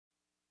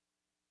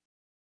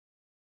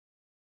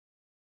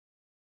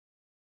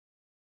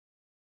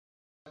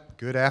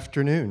Good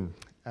afternoon,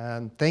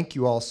 and thank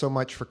you all so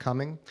much for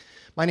coming.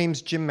 My name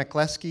is Jim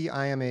McLeskey.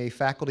 I am a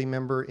faculty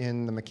member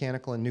in the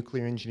Mechanical and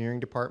Nuclear Engineering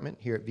Department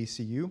here at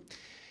VCU,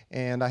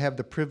 and I have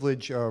the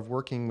privilege of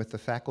working with the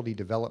Faculty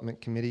Development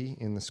Committee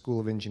in the School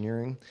of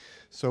Engineering.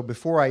 So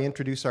before I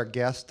introduce our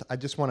guest, I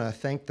just want to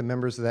thank the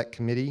members of that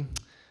committee,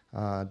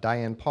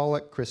 Diane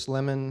Pollock, Chris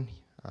Lemon,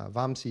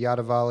 Vamsi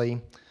Yadavali,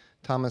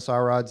 Thomas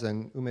Arads,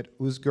 and Umit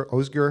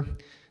Ozgur,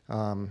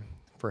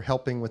 for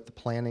helping with the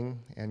planning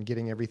and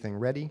getting everything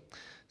ready.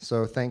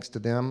 So thanks to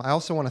them. I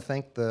also want to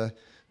thank the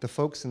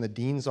folks in the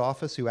Dean's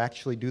office who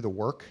actually do the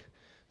work.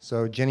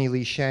 So Jenny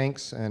Lee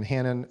Shanks and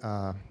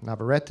Hannah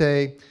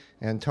Navarrete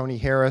and Tony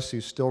Harris,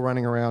 who's still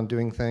running around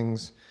doing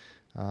things.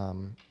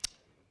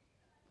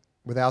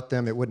 Without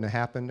them, it wouldn't have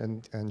happened.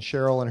 And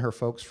Cheryl and her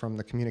folks from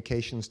the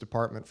communications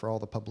department for all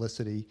the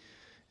publicity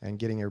and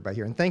getting everybody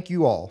here. And thank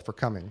you all for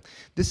coming.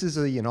 This is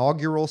the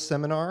inaugural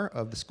seminar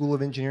of the School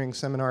of Engineering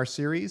Seminar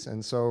Series,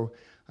 and so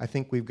I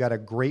think we've got a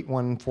great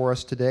one for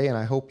us today, and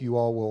I hope you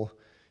all will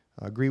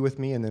agree with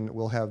me, and then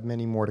we'll have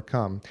many more to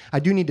come. I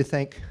do need to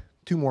thank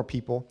two more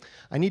people.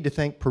 I need to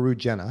thank Peru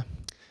Jenna.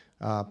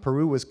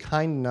 Peru was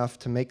kind enough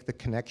to make the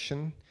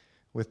connection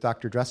with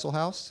Dr.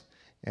 Dresselhaus,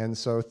 and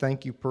so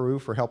thank you, Peru,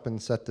 for helping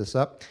set this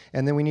up.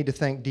 And then we need to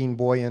thank Dean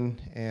Boyan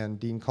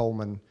and Dean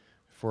Coleman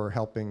for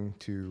helping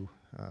to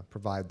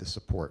provide the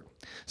support.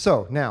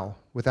 So now,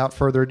 without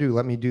further ado,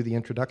 let me do the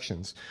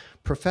introductions.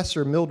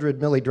 Professor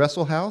Mildred Millie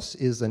Dresselhaus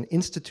is an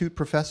institute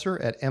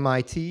professor at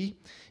MIT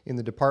in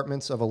the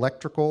departments of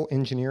electrical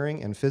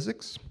engineering and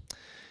physics.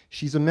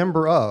 She's a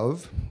member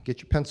of,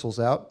 get your pencils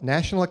out,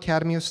 National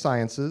Academy of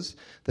Sciences,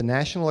 the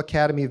National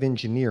Academy of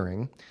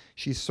Engineering.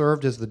 She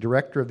served as the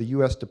director of the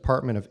U.S.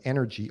 Department of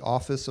Energy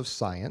Office of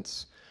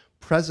Science,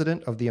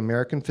 president of the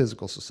American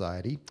Physical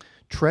Society,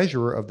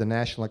 treasurer of the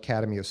National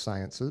Academy of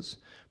Sciences,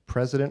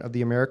 president of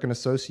the American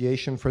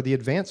Association for the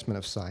Advancement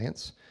of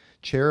Science,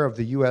 chair of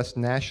the U.S.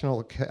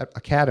 National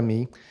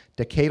Academy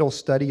Decadal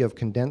Study of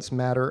Condensed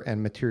Matter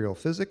and Material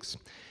Physics,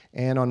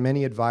 and on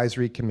many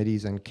advisory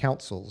committees and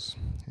councils.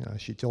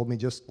 She told me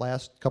just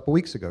last couple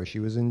weeks ago she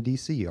was in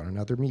D.C. on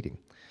another meeting.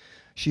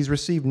 She's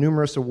received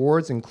numerous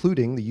awards,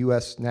 including the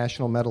U.S.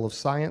 National Medal of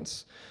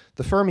Science,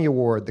 the Fermi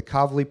Award, the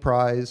Kavli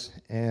Prize,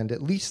 and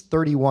at least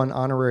 31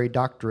 honorary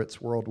doctorates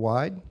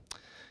worldwide.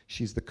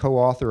 She's the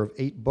co-author of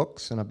 8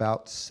 books and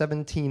about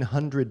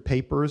 1,700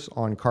 papers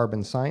on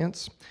carbon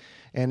science,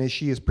 and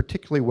she is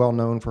particularly well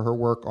known for her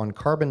work on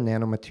carbon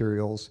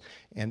nanomaterials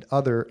and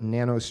other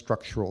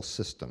nanostructural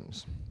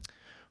systems.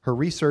 Her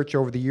research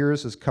over the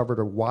years has covered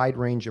a wide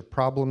range of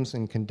problems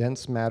in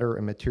condensed matter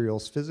and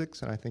materials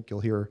physics, and I think you'll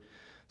hear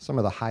some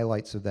of the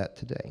highlights of that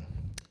today.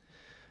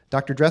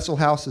 Dr.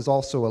 Dresselhaus is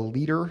also a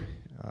leader,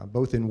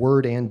 both in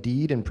word and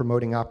deed, in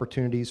promoting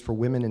opportunities for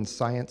women in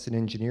science and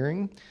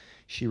engineering.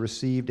 She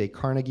received a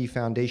Carnegie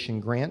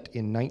Foundation grant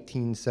in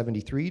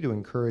 1973 to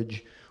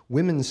encourage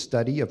women's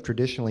study of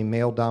traditionally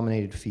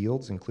male-dominated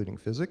fields, including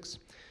physics.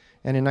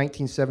 And in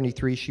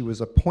 1973, she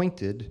was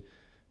appointed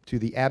to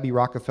the Abby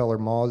Rockefeller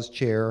Moss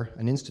Chair,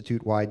 an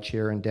institute-wide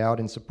chair endowed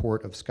in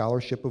support of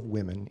scholarship of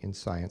women in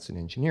science and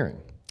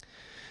engineering.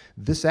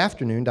 This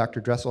afternoon,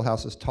 Dr.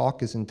 Dresselhaus's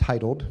talk is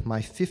entitled My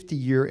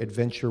 50-Year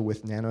Adventure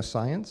with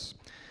Nanoscience,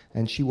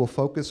 and she will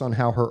focus on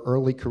how her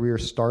early career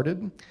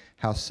started,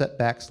 how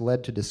setbacks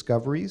led to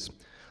discoveries,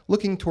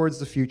 looking towards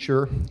the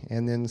future,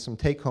 and then some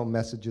take-home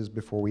messages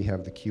before we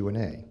have the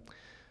Q&A.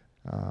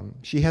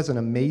 She has an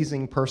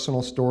amazing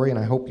personal story, and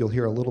I hope you'll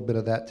hear a little bit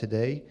of that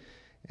today.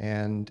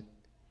 And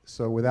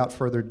so without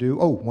further ado,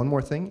 oh, one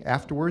more thing.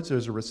 Afterwards,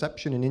 there's a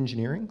reception in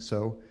engineering,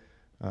 so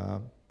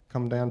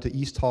come down to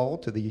East Hall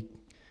to the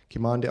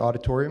Kimande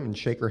Auditorium and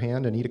shake her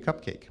hand and eat a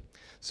cupcake.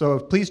 So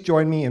please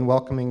join me in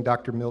welcoming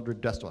Dr.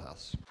 Mildred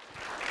Dresselhaus.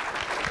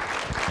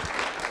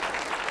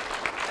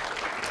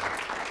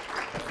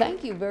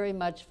 Thank you very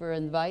much for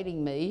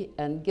inviting me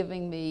and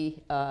giving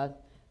me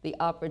the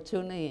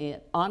opportunity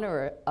and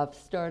honor of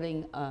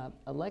starting a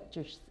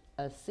lecture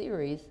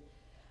series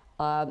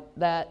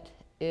that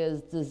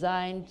is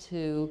designed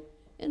to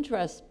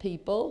interest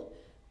people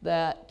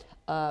that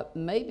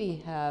maybe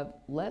have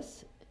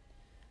less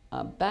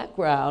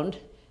background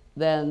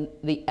than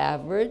the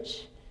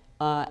average,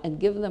 and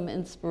give them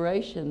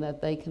inspiration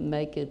that they can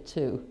make it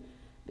too.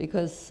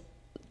 Because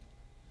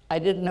I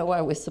didn't know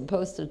I was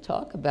supposed to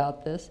talk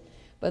about this,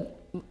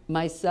 but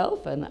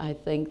myself, and I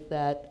think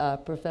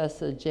that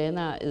Professor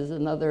Jenna is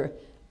another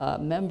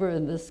member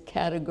in this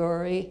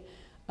category.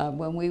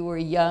 When we were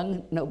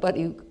young,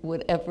 nobody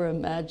would ever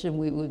imagine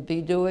we would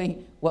be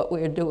doing what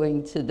we're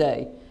doing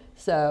today.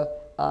 So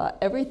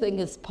everything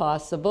is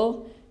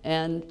possible,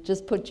 and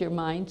just put your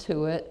mind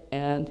to it,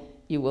 and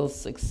you will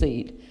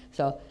succeed.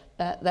 So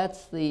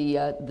that's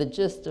the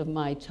gist of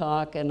my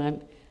talk,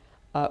 and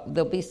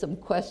there'll be some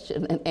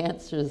question and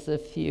answers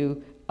if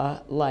you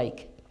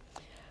like.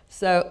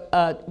 So,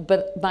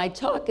 but my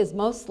talk is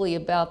mostly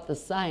about the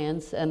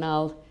science, and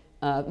I'll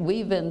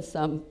weave in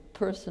some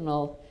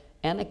personal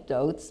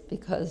anecdotes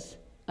because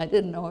I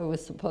didn't know I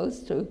was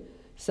supposed to.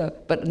 So,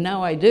 but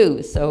now I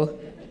do. So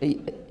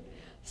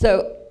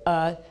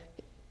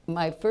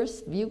my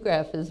first view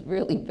graph is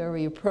really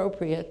very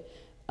appropriate.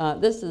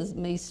 This is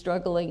me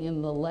struggling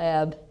in the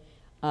lab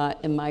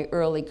in my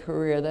early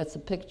career. That's a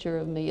picture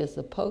of me as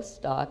a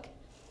postdoc.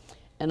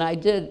 And I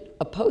did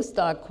a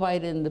postdoc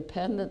quite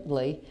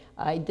independently.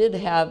 I did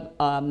have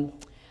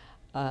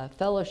a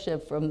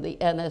fellowship from the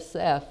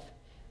NSF,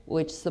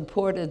 which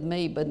supported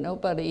me, but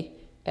nobody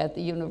at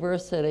the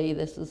university,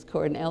 this is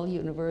Cornell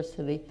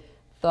University,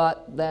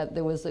 thought that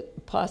there was a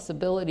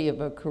possibility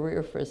of a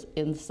career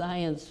in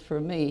science for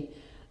me.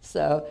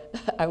 So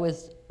I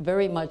was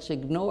very much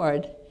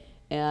ignored,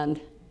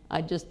 and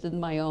I just did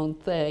my own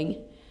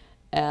thing.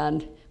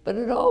 But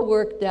it all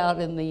worked out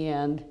in the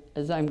end,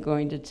 as I'm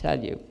going to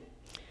tell you.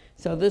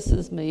 So this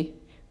is me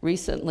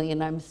recently,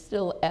 and I'm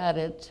still at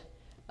it.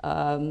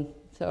 So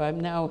I'm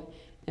now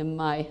in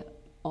my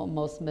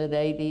almost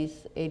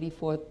mid-80s,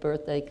 84th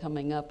birthday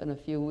coming up in a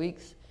few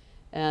weeks.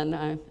 And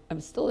I'm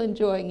still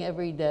enjoying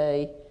every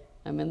day.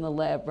 I'm in the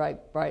lab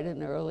bright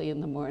and early in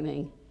the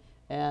morning.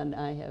 And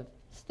I have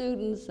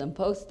students and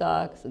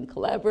postdocs and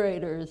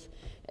collaborators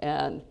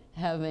and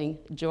having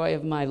joy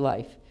of my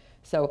life.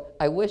 So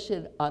I wish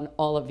it on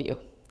all of you.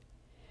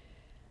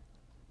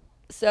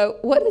 So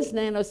what is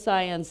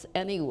nanoscience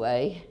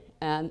anyway?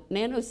 And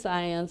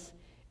nanoscience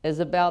is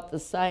about the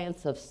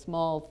science of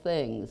small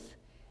things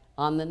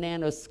on the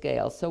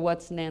nanoscale. So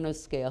what's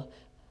nanoscale?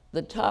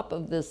 The top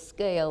of this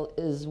scale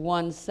is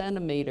 1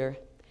 centimeter.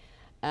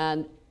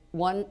 And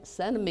 1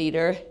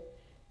 centimeter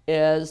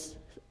is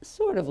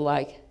sort of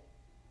like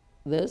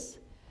this.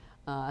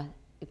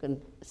 You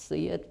can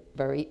see it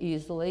very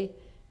easily.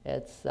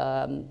 It's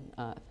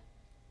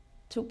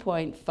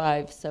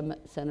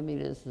 2.5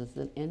 centimeters is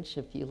an inch,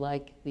 if you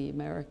like the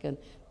American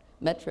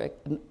metric,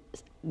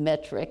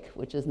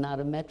 which is not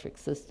a metric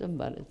system,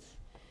 but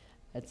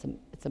it's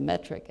a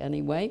metric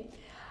anyway.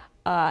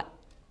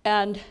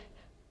 And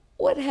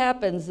what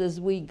happens is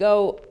we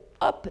go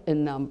up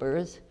in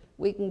numbers.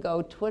 We can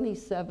go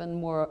 27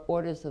 more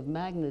orders of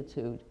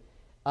magnitude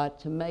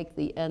to make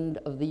the end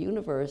of the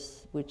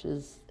universe, which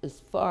is as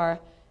far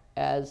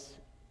as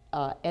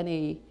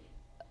any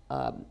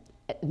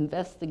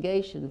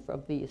investigation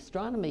from the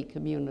astronomy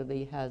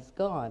community has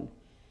gone.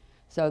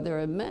 So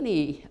there are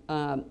many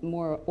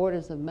more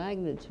orders of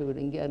magnitude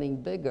and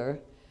getting bigger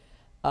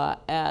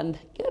and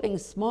getting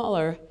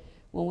smaller.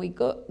 When we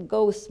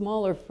go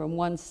smaller from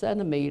 1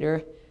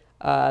 centimeter,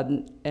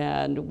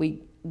 and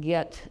we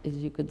get, as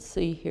you can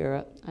see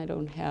here, I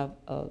don't have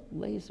a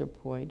laser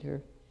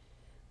pointer,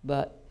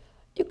 but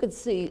you can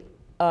see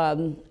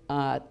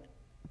there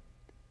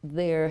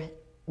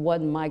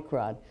 1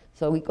 micron.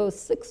 So we go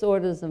 6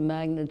 orders of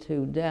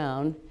magnitude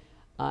down,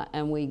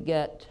 and we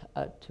get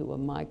to a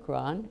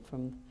micron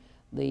from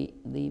the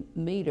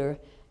meter.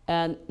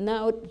 And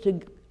now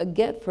to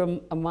get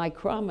from a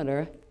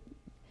micrometer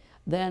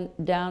then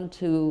down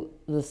to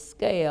the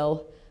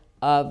scale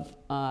of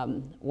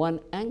 1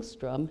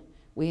 angstrom,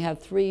 we have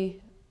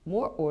 3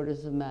 more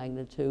orders of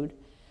magnitude.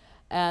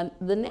 And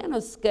the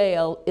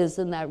nanoscale is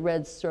in that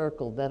red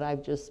circle that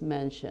I've just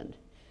mentioned.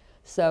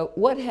 So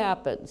what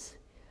happens?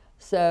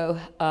 So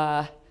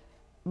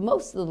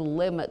most of the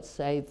limits,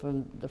 say,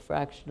 from the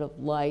fraction of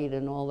light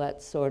and all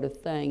that sort of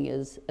thing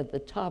is at the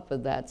top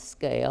of that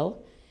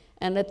scale.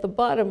 And at the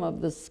bottom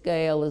of the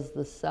scale is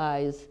the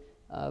size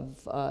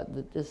of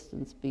the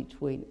distance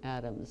between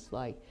atoms,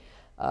 like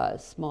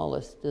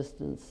smallest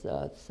distance,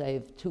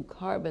 say, 2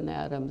 carbon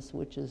atoms,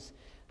 which is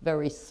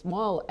very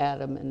small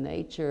atom in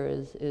nature,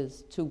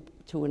 is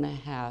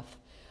 2.5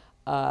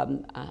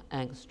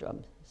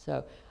 angstrom.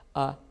 So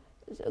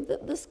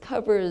this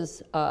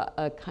covers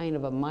a kind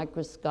of a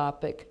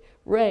microscopic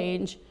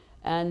range,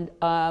 and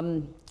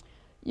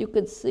you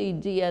could see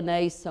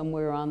DNA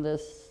somewhere on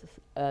this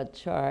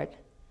chart.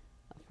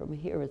 From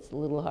here, it's a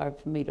little hard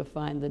for me to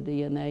find the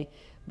DNA,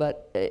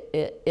 but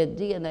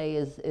DNA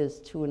is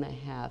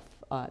 2.5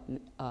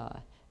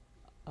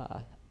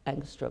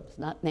 angstroms,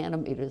 not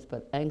nanometers,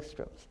 but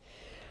angstroms.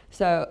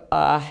 So,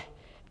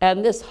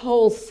 and this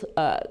whole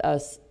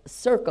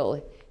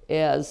circle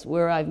is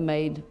where I've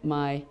made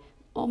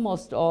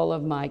almost all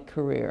of my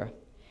career.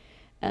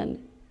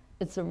 And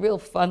it's a real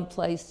fun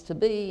place to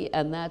be,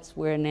 and that's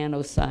where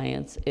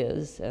nanoscience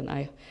is. And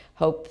I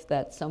hope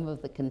that some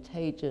of the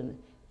contagion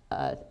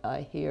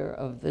I hear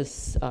of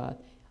this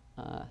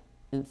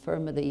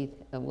infirmity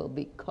will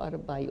be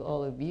caught by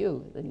all of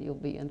you, then you'll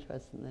be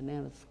interested in the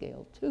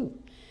nanoscale too,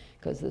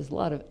 because there's a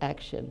lot of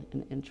action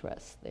and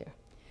interest there.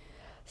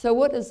 So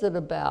what is it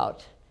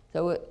about?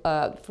 So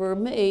for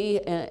me,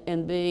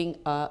 in being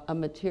a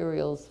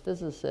materials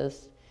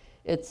physicist,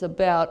 it's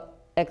about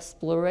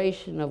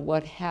exploration of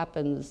what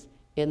happens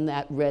in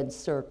that red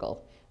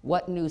circle,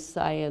 what new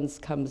science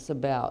comes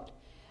about.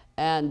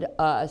 And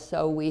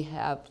so we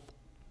have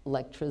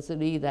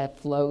electricity that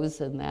flows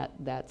in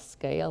that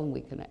scale, and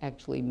we can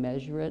actually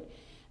measure it.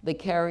 The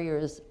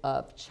carriers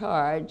of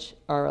charge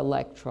are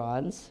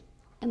electrons,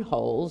 and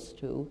holes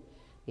too,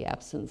 the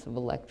absence of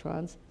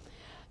electrons.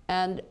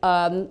 And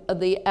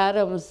the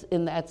atoms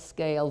in that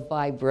scale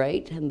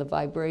vibrate, and the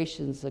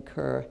vibrations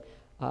occur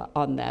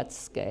on that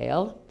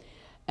scale.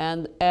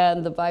 And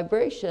the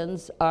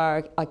vibrations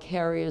are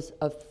carriers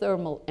of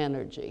thermal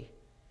energy.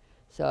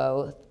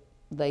 So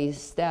they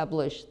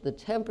establish the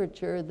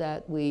temperature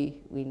that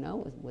we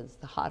know was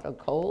hot or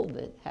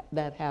cold.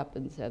 That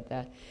happens at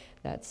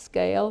that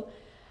scale.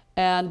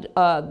 And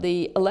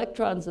the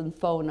electrons and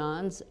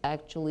phonons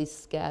actually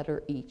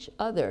scatter each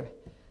other.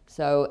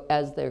 So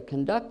as they're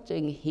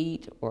conducting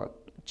heat or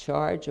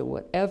charge or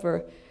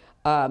whatever,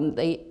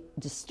 they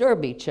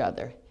disturb each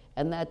other.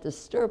 And that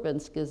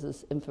disturbance gives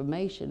us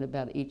information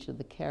about each of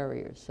the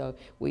carriers. So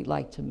we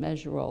like to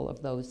measure all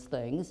of those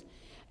things.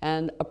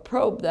 And a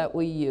probe that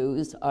we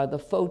use are the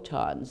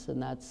photons,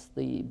 and that's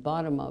the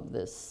bottom of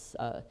this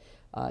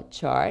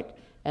chart.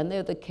 And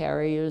they're the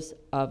carriers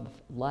of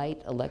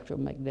light,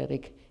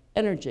 electromagnetic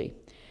energy.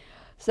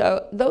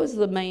 So those are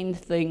the main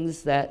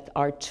things that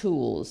are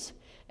tools.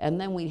 And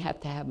then we have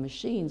to have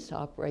machines to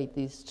operate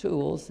these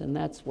tools, and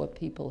that's what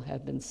people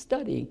have been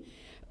studying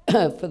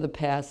for the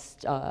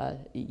past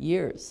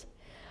years.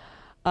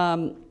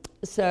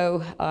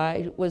 So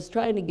I was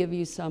trying to give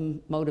you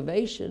some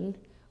motivation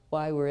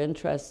why we're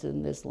interested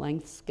in this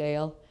length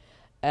scale.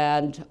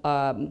 And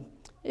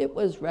it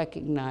was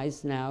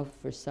recognized now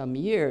for some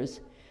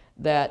years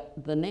that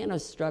the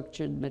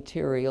nanostructured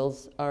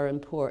materials are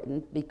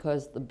important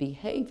because the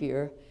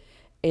behavior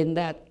in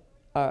that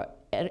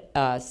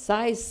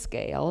size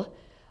scale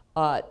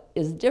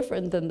is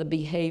different than the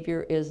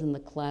behavior is in the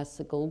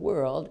classical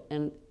world.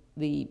 And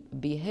the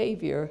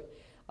behavior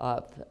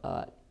of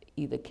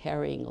either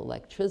carrying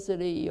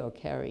electricity or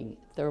carrying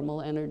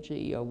thermal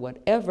energy or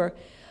whatever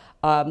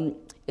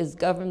is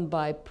governed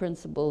by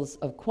principles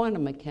of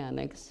quantum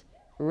mechanics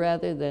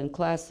rather than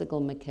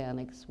classical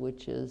mechanics,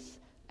 which is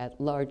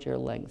at larger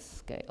length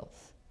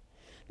scales.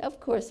 Now, of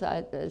course,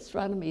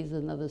 astronomy is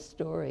another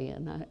story,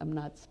 and I'm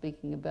not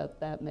speaking about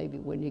that. Maybe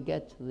when you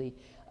get to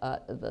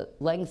the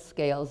length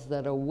scales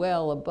that are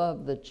well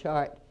above the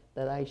chart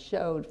that I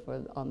showed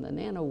on the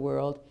nano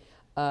world,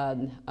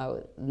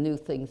 new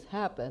things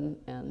happen,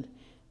 and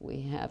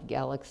we have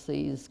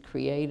galaxies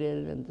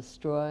created and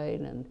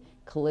destroyed and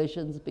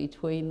collisions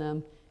between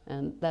them,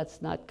 and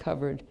that's not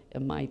covered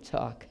in my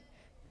talk.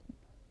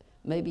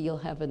 Maybe you'll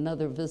have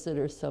another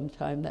visitor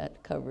sometime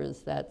that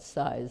covers that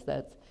size.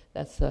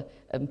 That's an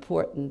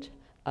important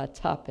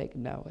topic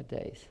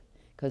nowadays,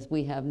 because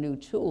we have new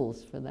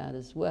tools for that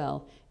as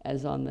well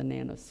as on the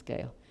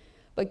nanoscale.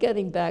 But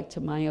getting back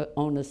to my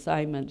own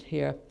assignment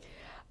here,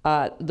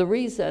 the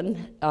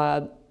reason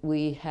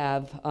we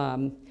have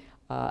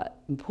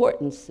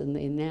importance in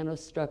the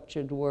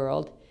nanostructured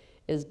world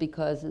is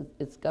because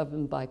it's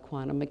governed by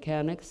quantum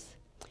mechanics.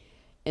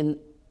 In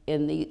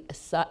the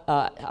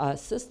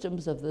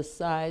systems of this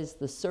size,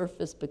 the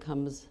surface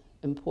becomes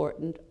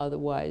important.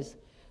 Otherwise,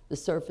 the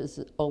surface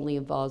only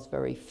involves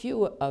very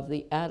few of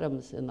the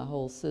atoms in the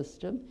whole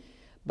system.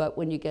 But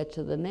when you get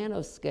to the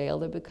nanoscale,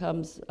 there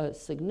becomes a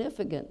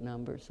significant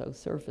number, so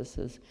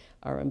surfaces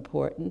are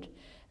important.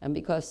 And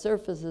because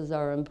surfaces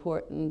are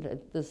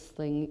important, this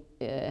thing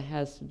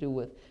has to do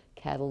with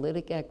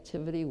catalytic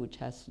activity, which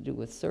has to do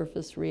with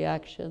surface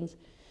reactions.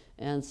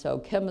 And so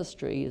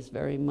chemistry is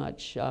very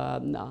much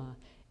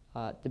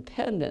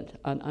dependent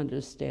on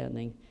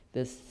understanding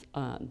this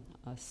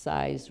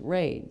size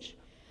range.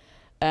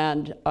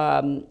 And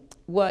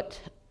what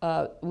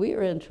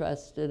we're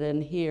interested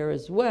in here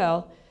as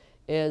well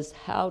is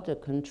how to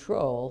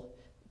control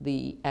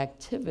the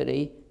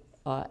activity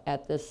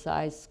at this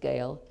size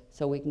scale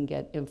so we can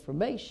get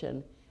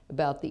information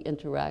about the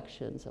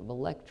interactions of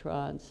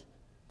electrons,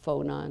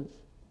 phonons,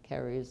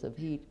 carriers of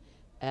heat,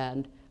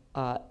 and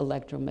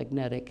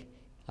electromagnetic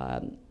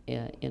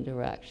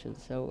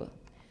interactions. So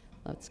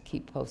let's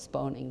keep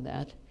postponing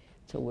that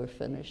till we're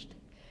finished.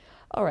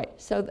 All right,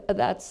 so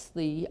that's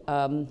the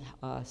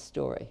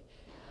story.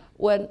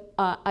 When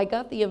I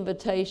got the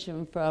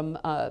invitation from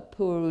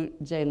Puru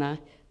Jena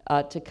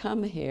to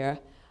come here,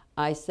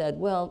 I said,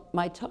 well,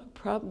 my talk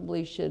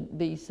probably should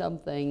be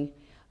something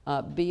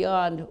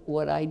beyond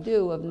what I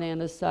do of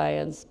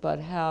nanoscience, but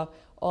how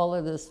all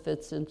of this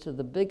fits into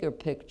the bigger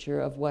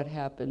picture of what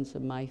happens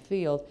in my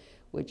field,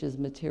 which is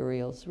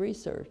materials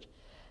research.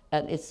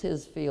 And it's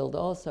his field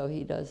also.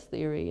 He does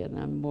theory, and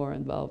I'm more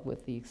involved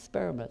with the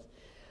experiments.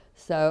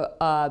 So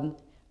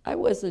I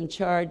was in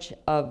charge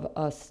of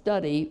a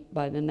study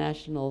by the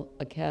National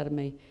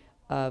Academy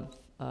of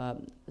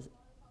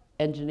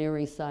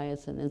Engineering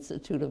Science and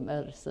Institute of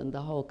Medicine,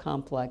 the whole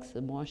complex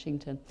in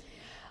Washington.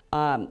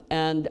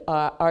 And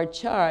our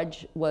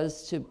charge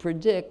was to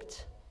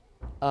predict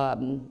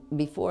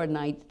before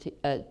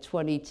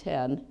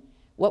 2010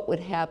 what would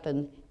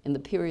happen in the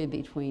period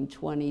between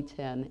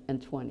 2010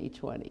 and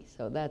 2020.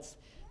 So that's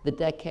the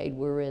decade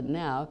we're in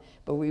now,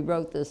 but we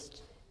wrote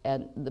this,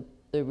 and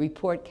the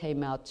report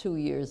came out 2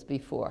 years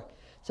before.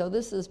 So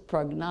this is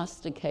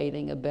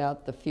prognosticating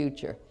about the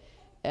future.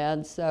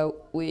 And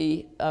so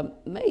we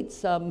made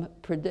some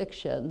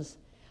predictions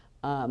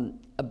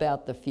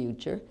about the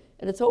future.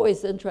 And it's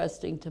always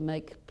interesting to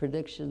make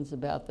predictions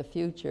about the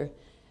future.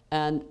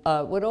 And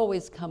what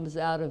always comes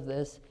out of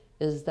this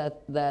is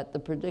that the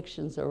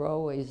predictions are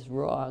always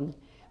wrong,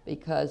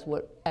 because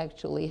what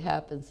actually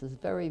happens is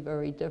very,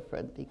 very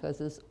different,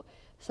 because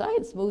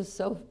science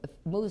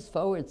moves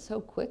forward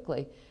so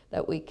quickly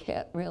that we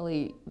can't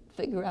really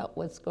figure out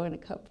what's going to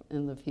come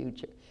in the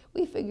future.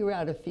 We figure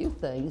out a few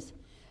things,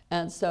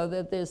 and so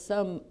that there's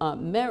some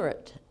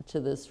merit to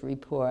this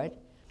report.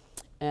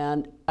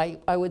 And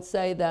I would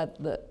say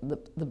that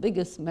the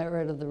biggest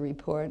merit of the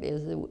report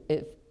is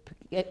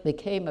it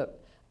became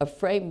a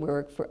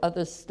framework for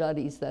other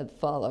studies that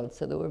followed.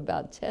 So there were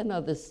about 10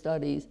 other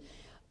studies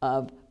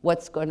of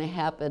what's going to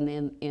happen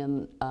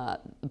in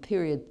the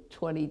period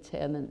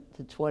 2010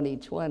 to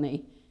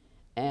 2020,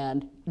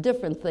 and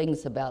different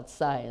things about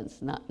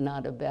science,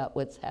 not about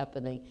what's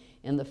happening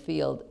in the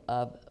field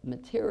of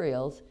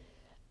materials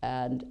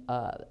and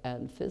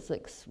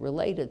physics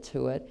related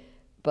to it,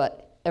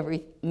 but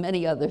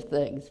many other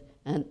things.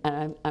 And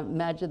I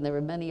imagine there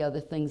are many other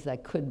things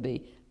that could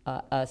be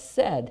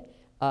said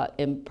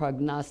in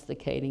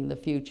prognosticating the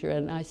future,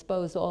 and I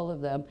suppose all of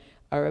them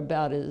are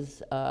about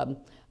as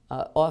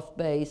off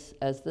base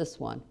as this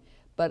one.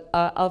 But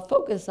I'll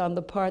focus on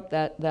the part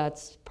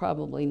that's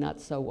probably not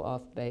so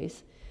off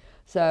base.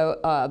 So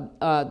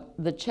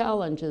the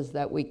challenges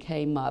that we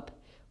came up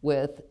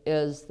with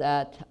is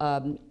that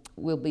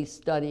we'll be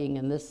studying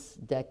in this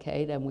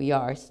decade, and we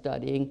are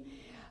studying,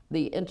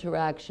 the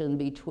interaction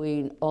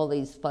between all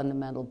these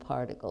fundamental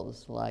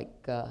particles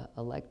like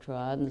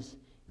electrons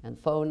and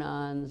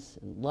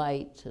phonons and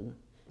light, and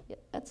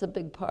that's a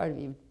big part. If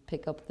you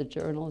pick up the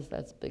journals,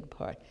 that's a big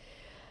part.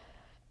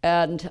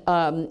 And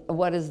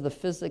what is the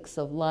physics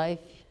of life?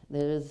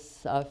 There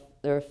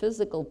are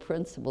physical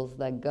principles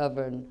that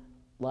govern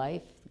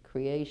life, the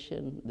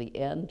creation, the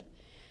end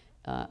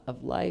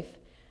of life.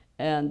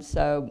 And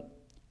so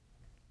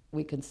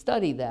we can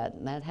study that,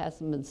 and that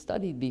hasn't been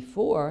studied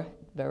before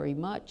very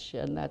much,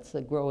 and that's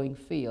a growing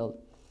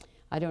field.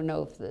 I don't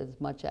know if there's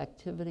much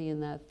activity in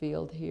that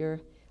field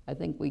here. I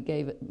think we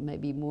gave it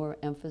maybe more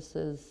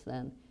emphasis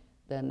than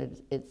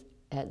it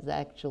has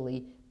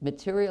actually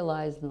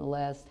materialized in the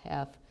last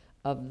half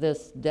of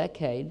this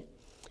decade,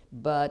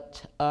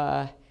 but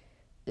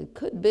it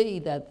could be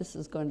that this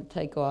is going to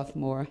take off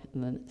more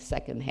in the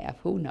second half,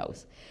 who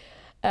knows.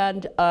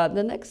 And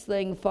the next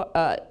thing,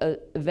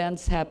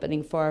 events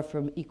happening far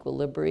from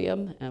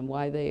equilibrium and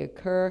why they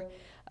occur,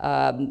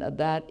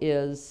 that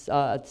is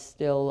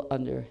still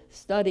under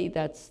study.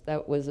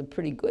 That was a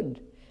pretty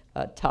good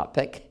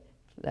topic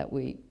that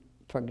we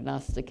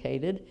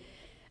prognosticated.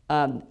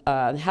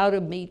 How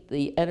to meet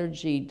the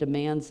energy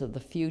demands of the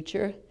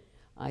future.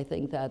 I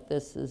think that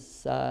this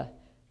is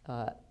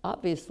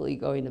obviously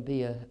going to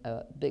be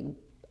a big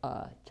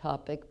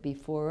topic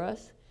before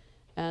us.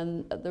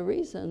 And the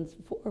reasons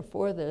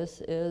for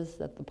this is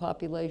that the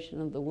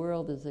population of the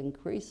world is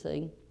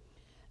increasing,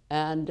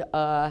 and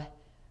the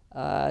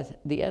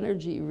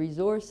energy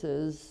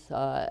resources,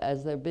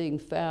 as they're being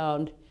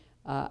found,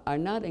 are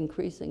not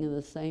increasing in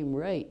the same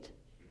rate.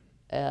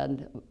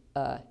 And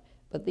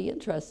but the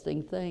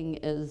interesting thing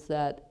is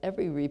that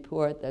every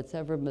report that's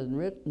ever been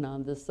written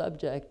on this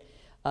subject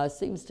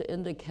seems to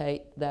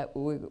indicate that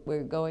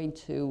we're going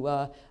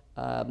to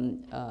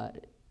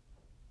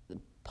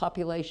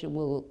population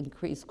will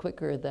increase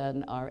quicker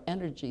than our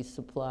energy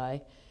supply,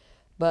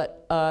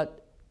 but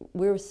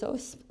we're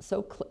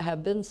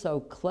have been so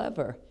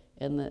clever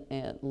in the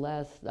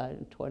last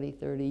 20,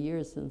 30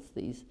 years since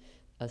these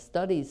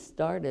studies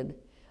started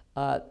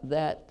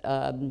that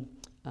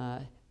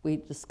we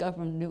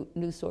discover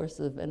new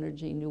sources of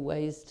energy, new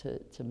ways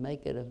to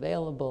make it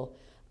available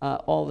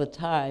all the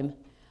time.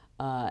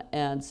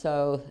 And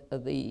so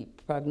the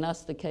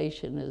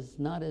prognostication is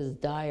not as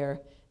dire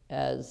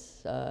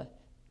as,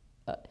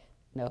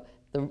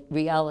 the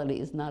reality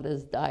is not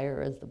as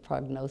dire as the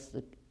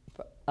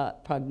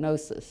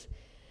prognosis.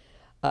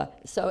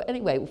 So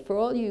anyway, for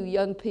all you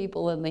young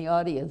people in the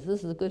audience,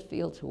 this is a good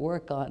field to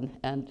work on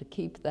and to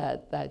keep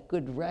that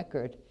good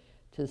record,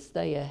 to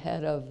stay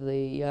ahead of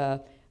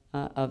the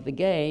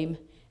game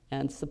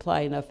and supply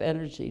enough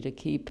energy to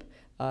keep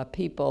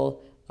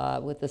people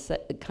with the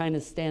kind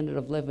of standard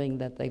of living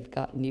that they've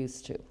gotten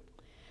used to.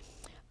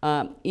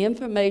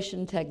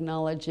 Information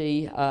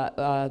technology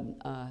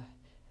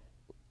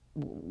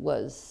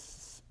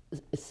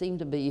seemed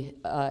to be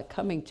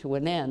coming to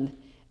an end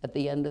at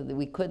the end of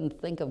we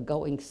couldn't think of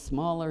going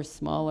smaller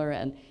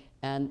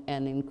and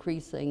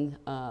increasing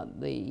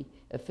the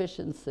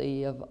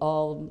efficiency of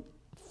all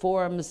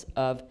forms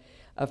of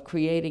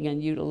creating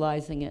and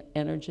utilizing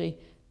energy,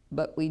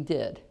 but we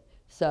did.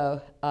 So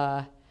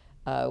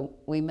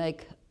we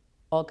make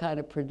all kind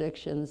of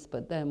predictions,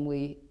 but then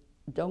we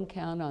don't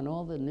count on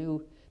all the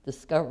new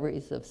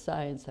discoveries of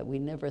science that we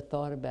never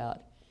thought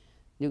about.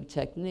 New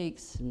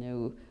techniques,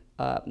 new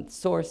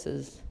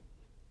sources,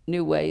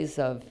 new ways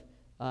of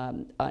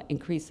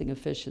increasing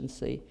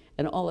efficiency,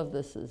 and all of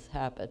this has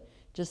happened.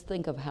 Just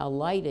think of how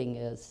lighting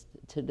is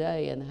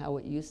today and how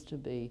it used to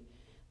be.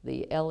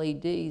 The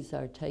LEDs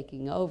are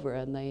taking over,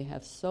 and they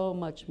have so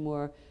much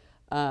more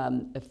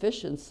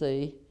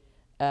efficiency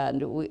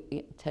And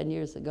 10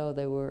 years ago,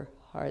 they were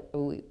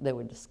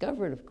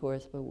discovered, of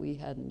course, but we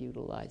hadn't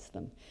utilized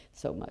them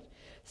so much.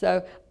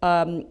 So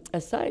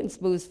as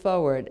science moves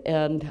forward,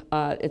 and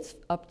it's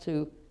up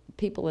to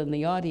people in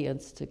the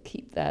audience to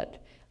keep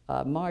that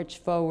march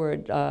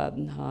forward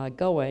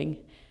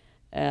going.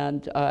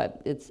 And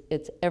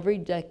it's every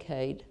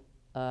decade,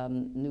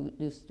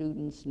 new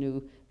students,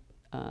 new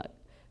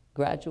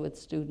graduate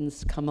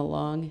students come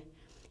along,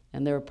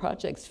 and there are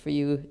projects for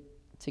you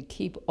to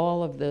keep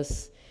all of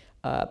this,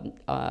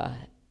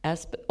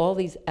 all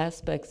these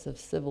aspects of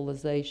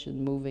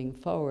civilization moving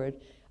forward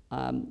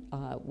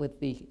with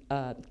the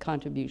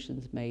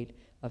contributions made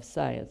of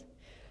science.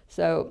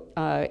 So,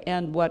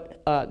 and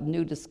what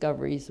new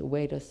discoveries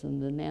await us in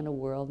the nano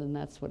world, and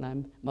that's what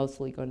I'm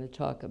mostly going to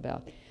talk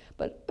about.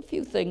 But a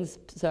few things,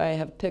 so I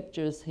have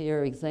pictures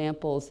here,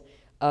 examples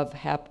of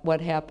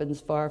what happens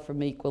far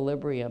from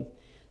equilibrium.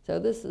 So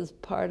this is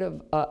part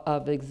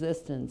of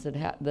existence.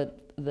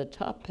 The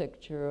top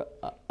picture,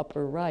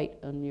 upper right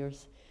on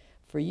yours,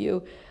 for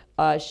you,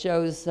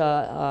 shows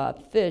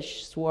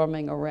fish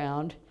swarming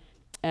around.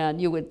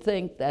 And you would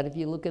think that if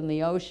you look in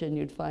the ocean,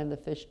 you'd find the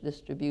fish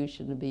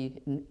distribution to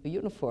be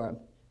uniform,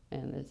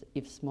 and it's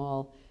a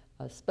small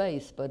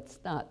space, but it's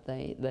not.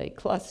 They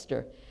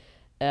cluster.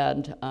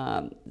 And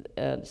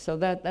so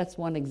that's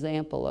one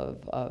example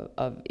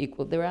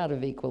of they're out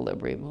of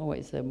equilibrium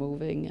always. They're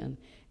moving,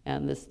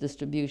 and this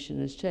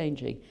distribution is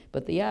changing.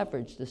 But the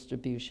average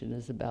distribution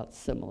is about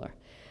similar.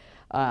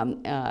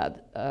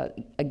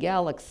 A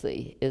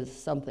galaxy is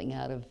something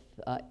out of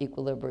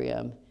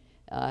equilibrium.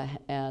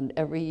 And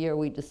every year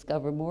we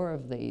discover more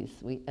of these.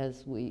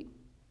 As we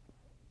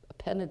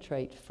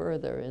penetrate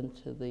further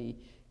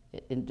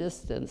in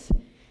distance,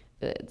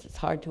 it's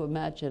hard to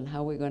imagine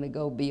how we're going to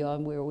go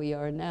beyond where we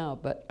are now,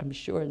 but I'm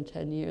sure in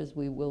 10 years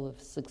we will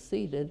have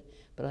succeeded,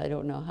 but I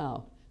don't know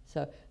how.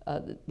 So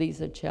these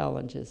are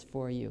challenges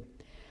for you.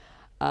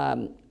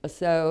 Out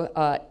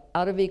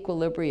of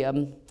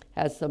equilibrium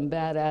has some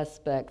bad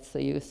aspects. So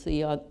you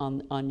see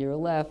on your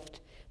left,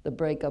 the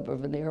breakup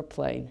of an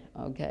airplane.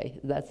 Okay,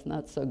 that's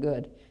not so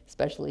good,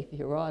 especially if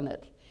you're on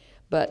it.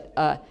 But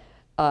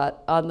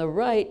on the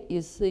right,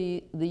 you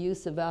see the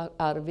use of out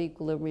of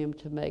equilibrium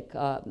to make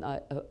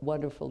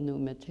wonderful new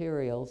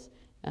materials,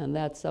 and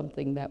that's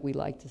something that we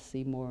like to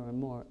see more and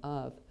more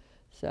of.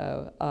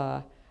 So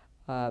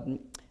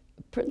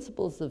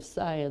principles of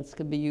science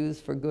can be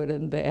used for good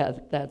and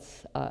bad.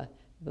 That's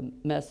the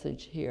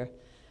message here.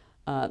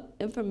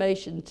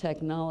 Information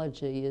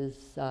technology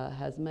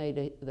has made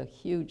a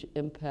huge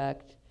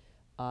impact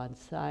on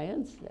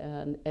science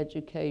and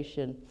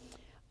education.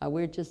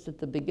 We're just at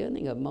the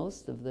beginning of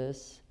most of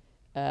this,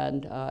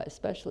 and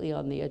especially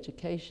on the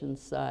education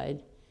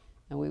side.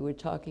 And we were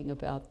talking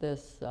about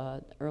this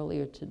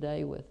earlier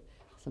today with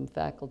some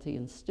faculty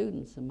and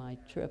students in my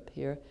trip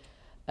here.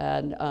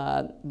 And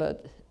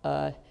but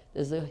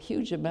there's a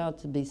huge amount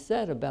to be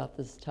said about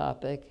this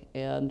topic,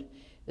 and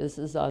this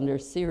is under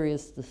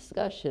serious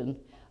discussion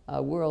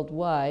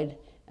worldwide,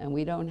 and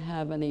we don't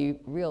have any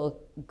real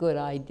good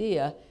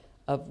idea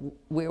of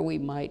where we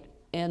might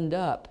end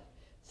up.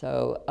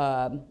 So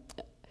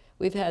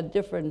we've had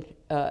different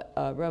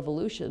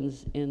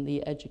revolutions in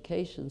the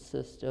education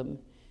system,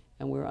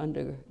 and we're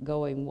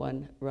undergoing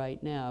one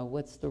right now.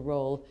 What's the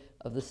role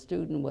of the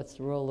student? What's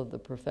the role of the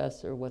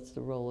professor? What's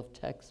the role of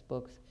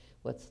textbooks?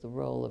 What's the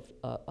role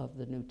of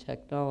the new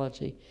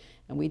technology?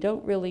 And we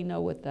don't really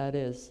know what that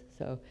is,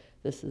 so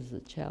this is a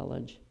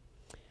challenge.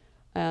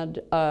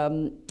 And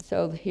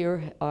so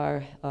here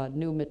are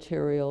new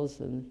materials,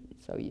 and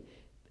so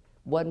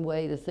one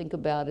way to think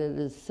about it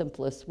is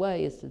simplest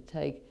way is to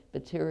take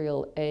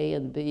material A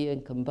and B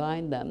and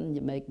combine them.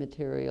 You make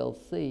material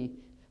C.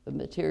 The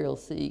material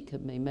C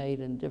can be made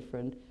in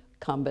different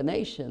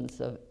combinations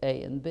of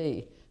A and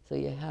B. So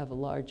you have a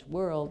large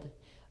world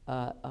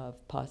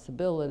of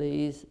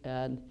possibilities,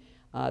 and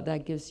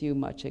that gives you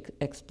much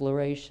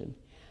exploration.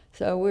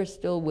 So we're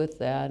still with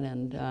that,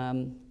 and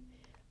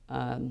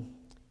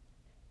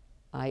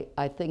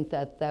I think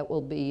that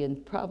will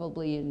be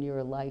probably in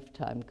your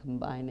lifetime,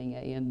 combining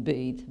A and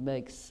B to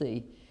make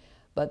C.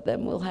 But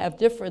then we'll have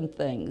different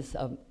things.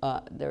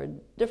 There are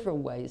different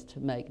ways to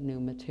make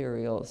new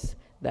materials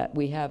that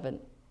we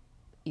haven't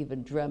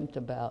even dreamt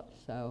about,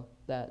 so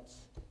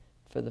that's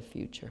for the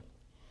future.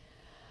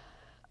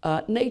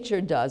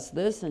 Nature does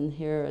this, and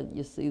here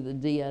you see the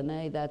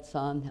DNA. That's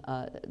on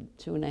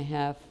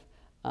 2.5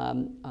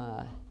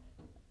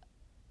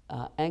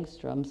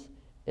 angstroms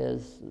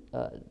is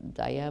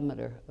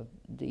diameter of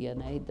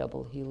DNA,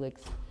 double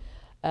helix.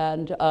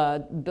 And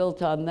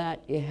built on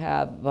that, you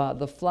have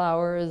the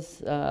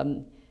flowers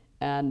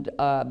and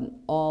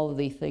all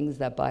the things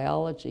that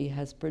biology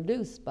has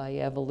produced by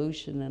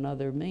evolution and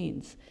other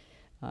means.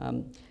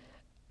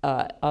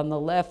 On the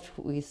left,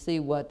 we see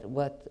what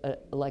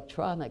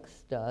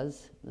electronics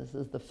does. This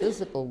is the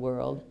physical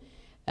world.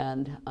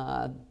 And,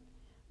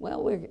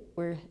 well,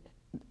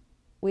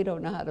 we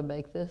don't know how to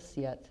make this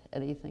yet,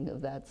 anything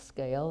of that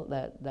scale.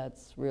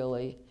 That's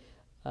really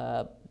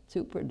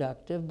too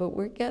productive, but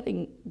we're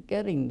getting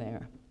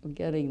there.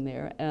 getting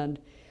there. And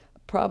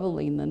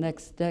probably in the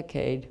next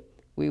decade,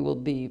 we will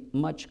be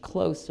much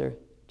closer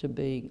to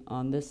being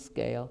on this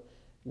scale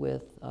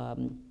with,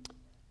 on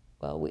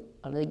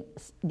a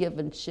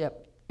given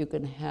ship, you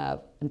can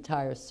have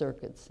entire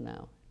circuits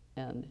now.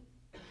 And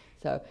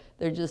so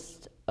they're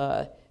just,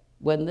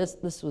 when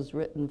this was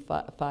written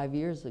 5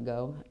 years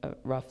ago,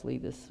 roughly,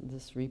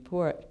 this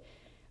report,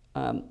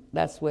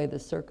 that's the way the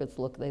circuits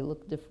look. They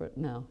look different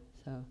now,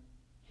 so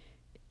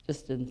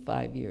just in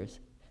 5 years.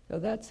 So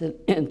that's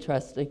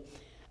interesting.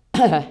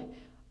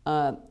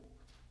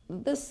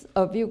 This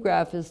view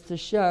graph is to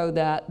show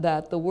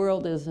that the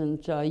world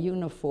isn't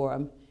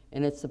uniform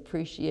in its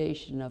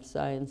appreciation of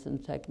science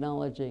and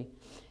technology.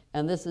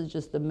 And this is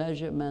just a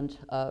measurement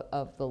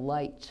of the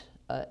light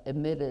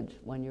emitted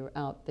when you're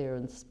out there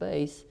in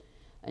space.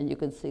 And you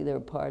can see there are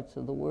parts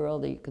of the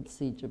world. You can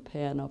see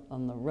Japan up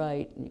on the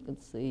right, and you can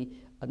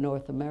see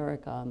North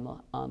America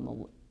on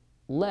the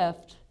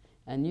left,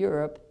 and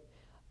Europe.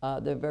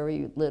 They're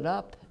very lit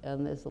up,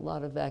 and there's a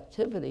lot of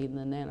activity in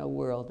the nano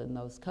world in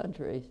those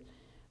countries.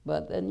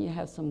 But then you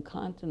have some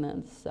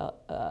continents.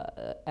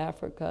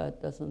 Africa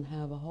doesn't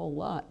have a whole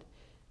lot.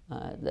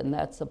 Then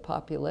that's a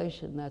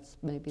population that's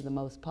maybe the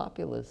most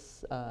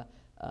populous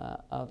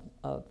of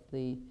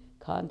the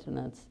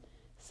continents.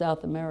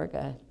 South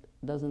America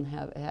doesn't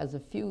have, it has a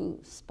few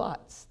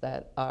spots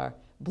that are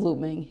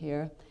blooming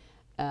here,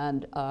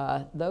 and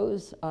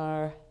those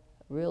are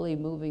really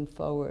moving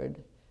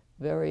forward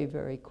very,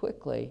 very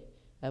quickly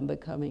and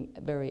becoming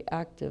very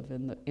active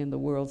in the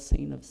world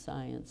scene of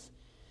science.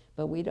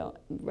 But we don't,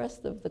 the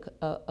rest of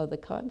the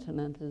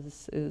continent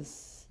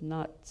is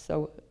not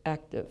so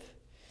active.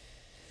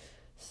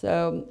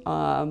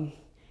 So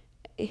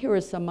here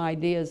are some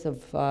ideas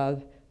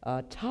of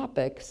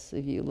topics,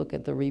 if you look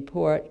at the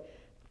report,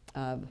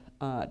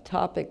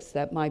 topics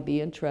that might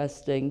be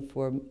interesting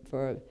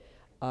for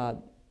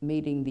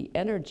meeting the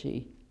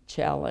energy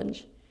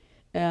challenge.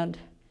 And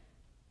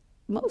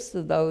most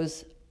of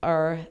those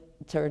are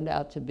turned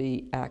out to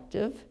be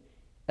active,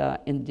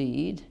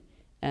 indeed,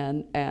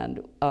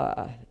 and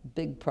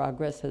big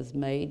progress has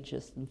made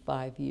just in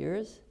 5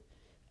 years,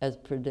 as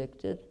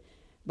predicted.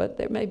 But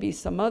there may be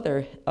some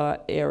other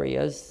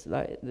areas,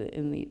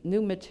 in the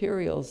new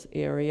materials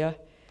area,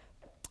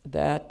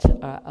 that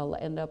I'll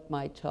end up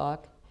my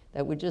talk,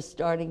 that we're just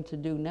starting to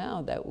do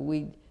now, that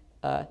we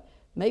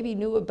maybe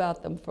knew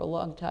about them for a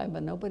long time,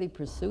 but nobody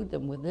pursued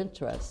them with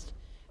interest.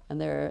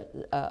 And they're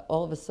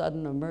all of a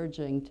sudden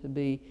emerging to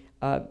be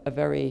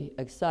very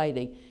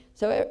exciting.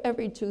 So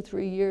every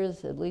 2-3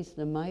 years, at least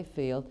in my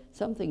field,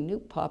 something new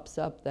pops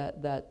up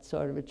that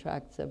sort of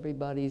attracts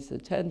everybody's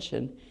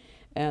attention.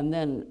 And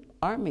then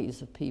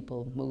armies of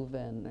people move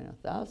in,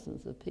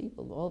 thousands of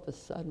people. All of a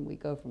sudden, we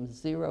go from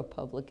 0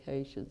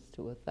 publications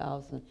to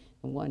 1,000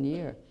 in 1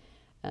 year.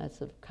 And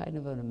it's a kind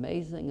of an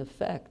amazing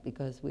effect,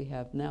 because we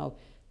have now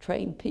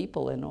trained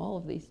people in all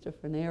of these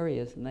different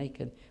areas, and they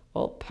can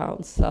all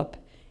pounce up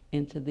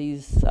into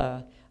these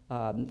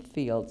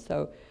fields.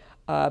 So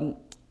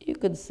you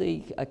can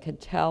see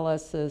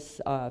catalysis,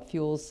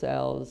 fuel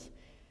cells,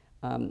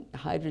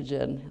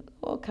 hydrogen,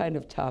 all kind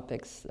of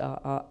topics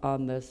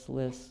on this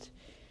list.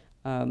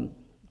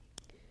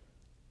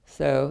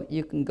 So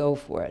you can go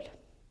for it.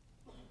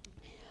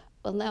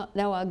 Well,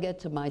 now I'll get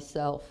to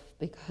myself,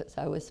 because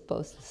I was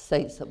supposed to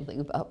say something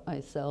about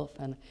myself,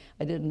 and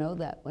I didn't know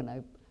that when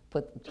I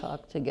put the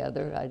talk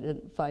together. I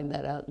didn't find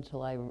that out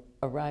until I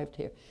arrived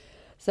here.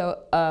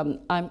 So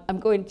I'm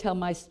going to tell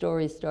my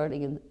story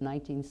starting in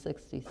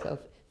 1960, so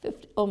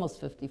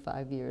almost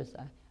 55 years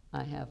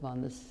I have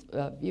on this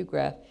view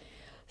graph.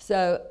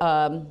 So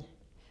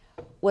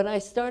when I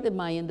started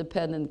my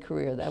independent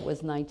career, that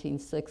was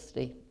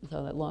 1960, so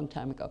a long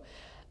time ago,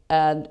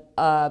 and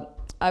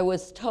I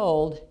was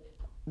told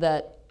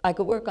that I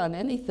could work on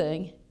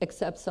anything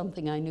except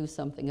something I knew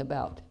something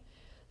about.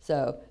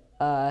 So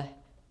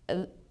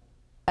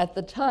at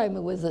the time,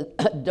 it was a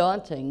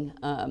daunting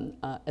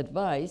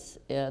advice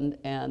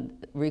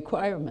and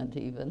requirement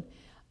even,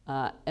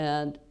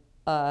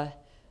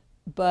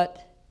 but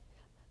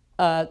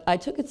I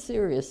took it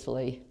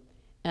seriously,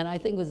 and I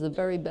think it was the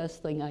very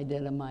best thing I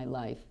did in my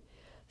life.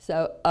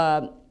 So,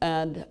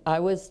 and I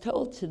was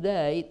told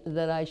today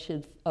that I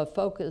should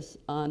focus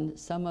on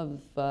some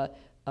of the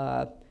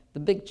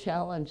big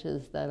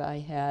challenges that I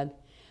had.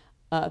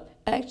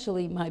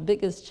 Actually, my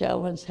biggest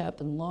challenge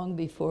happened long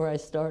before I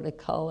started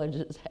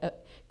college,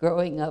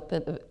 growing up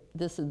in a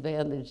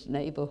disadvantaged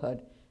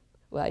neighborhood.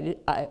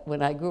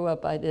 When I grew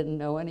up, I didn't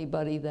know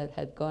anybody that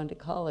had gone to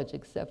college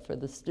except for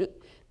the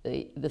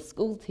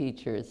school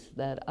teachers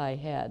that I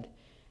had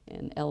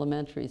in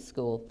elementary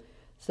school.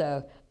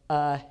 So,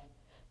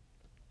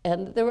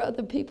 and there were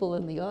other people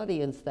in the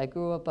audience that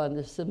grew up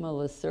under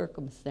similar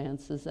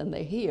circumstances, and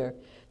they're here.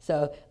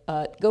 So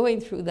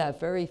going through that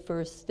very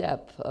first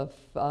step of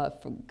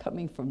from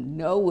coming from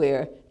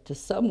nowhere to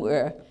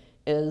somewhere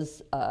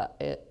is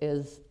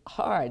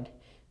hard,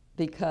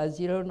 because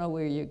you don't know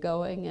where you're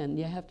going, and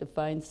you have to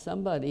find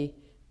somebody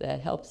that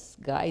helps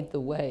guide the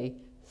way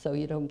so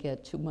you don't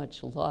get too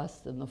much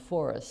lost in the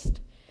forest.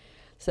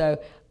 So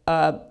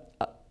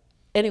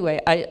anyway,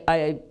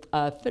 I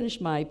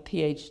finished my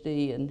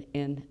Ph.D.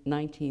 in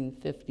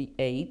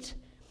 1958,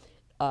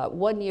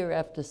 1 year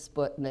after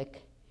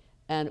Sputnik,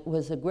 and it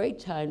was a great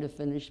time to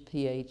finish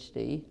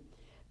Ph.D.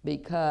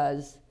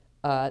 because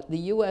the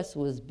U.S.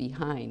 was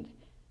behind.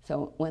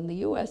 So when the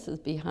U.S. is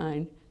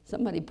behind,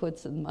 somebody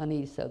puts in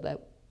money so that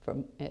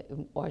from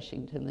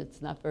Washington,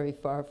 it's not very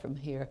far from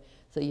here,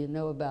 so you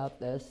know about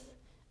this.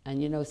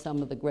 And you know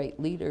some of the great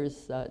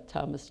leaders,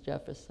 Thomas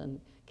Jefferson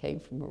came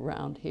from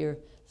around here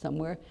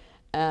somewhere.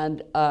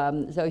 And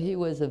so he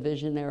was a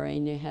visionary,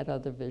 and you had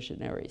other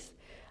visionaries.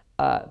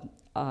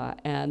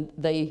 And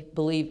they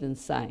believed in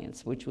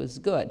science, which was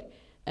good.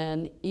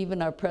 And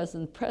even our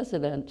present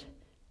president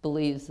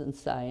believes in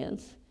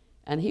science,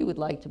 and he would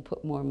like to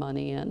put more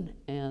money in,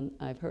 and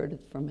I've heard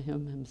it from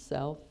him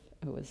himself.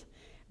 I was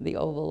in the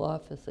Oval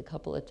Office a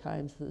couple of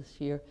times this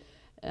year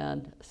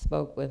and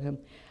spoke with him.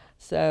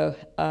 So,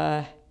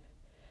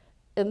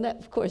 and that,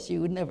 of course, you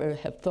would never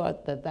have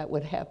thought that that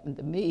would happen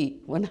to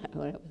me when I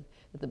was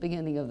at the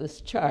beginning of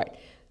this chart.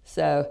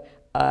 So,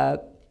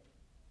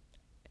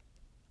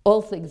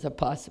 all things are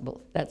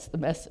possible. That's the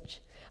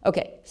message.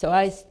 Okay, so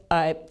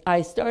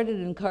I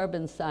started in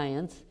carbon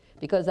science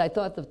because I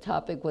thought the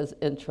topic was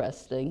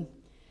interesting,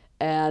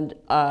 and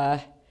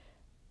I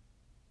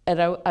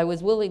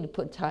was willing to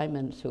put time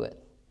into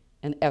it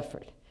and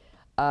effort.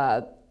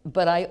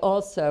 But I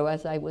also,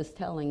 as I was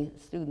telling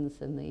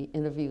students in the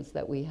interviews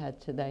that we had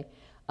today,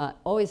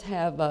 always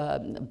have a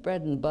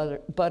bread and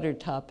butter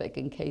topic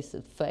in case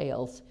it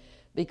fails,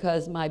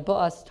 because my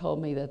boss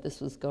told me that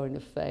this was going to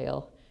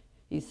fail.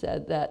 He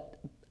said that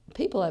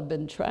people have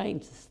been trying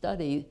to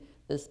study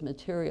this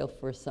material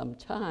for some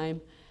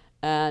time,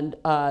 and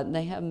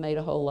they haven't made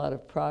a whole lot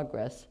of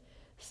progress.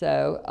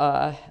 So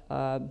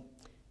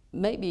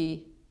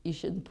maybe you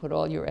shouldn't put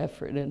all your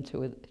effort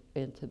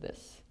into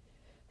this.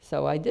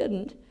 So I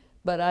didn't,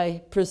 but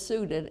I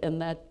pursued it,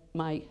 and that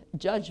my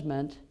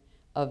judgment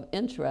of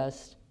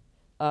interest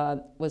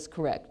was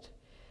correct.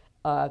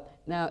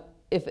 Now,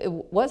 if it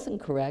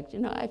wasn't correct, you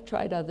know, I've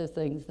tried other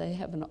things. They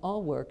haven't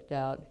all worked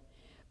out,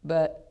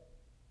 but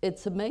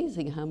it's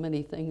amazing how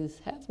many things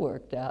have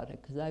worked out,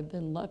 because I've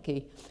been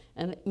lucky.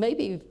 And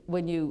maybe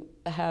when you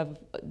have,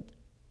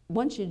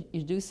 once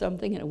you do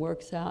something and it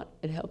works out,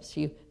 it helps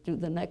you do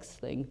the next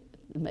thing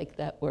and make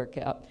that work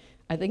out.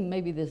 I think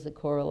maybe there's a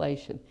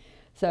correlation.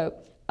 So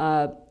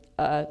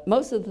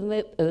most of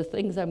the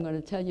things I'm going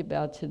to tell you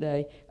about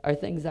today are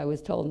things I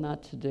was told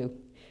not to do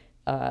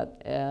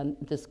and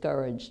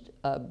discouraged,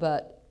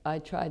 but I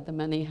tried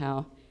them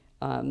anyhow.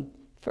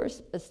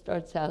 First, it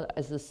starts out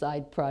as a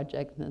side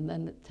project, and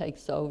then it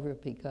takes over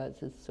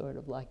because it's sort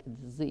of like a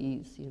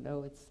disease, you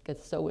know. It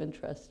gets so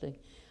interesting.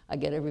 I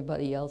get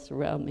everybody else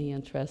around me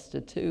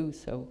interested too,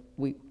 so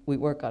we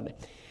work on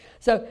it.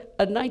 So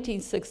in the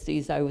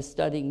 1960s, I was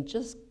studying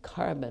just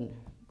carbon,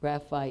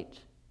 graphite,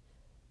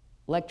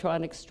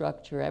 electronic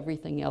structure,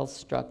 everything else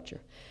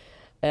structure,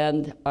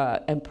 and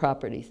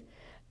properties.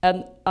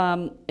 And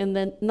in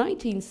the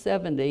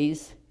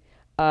 1970s,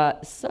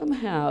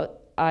 somehow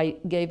I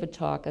gave a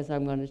talk, as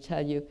I'm going to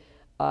tell you,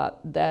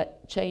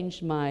 that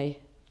changed my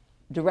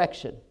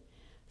direction.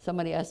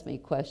 Somebody asked me a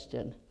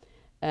question.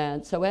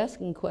 And so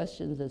asking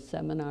questions at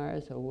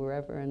seminars or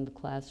wherever in the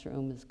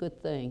classroom is a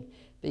good thing,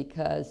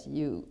 because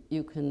you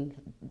can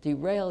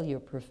derail your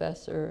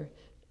professor,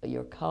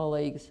 your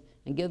colleagues,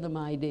 and give them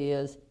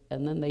ideas,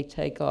 and then they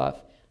take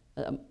off.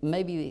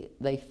 Maybe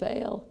they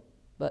fail,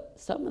 but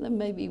some of them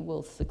maybe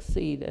will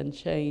succeed and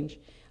change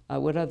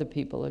what other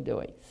people are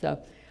doing.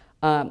 So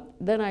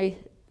then I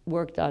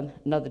worked on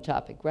another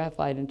topic,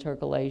 graphite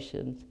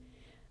intercalations.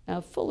 Now,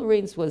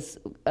 fullerenes was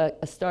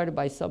started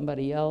by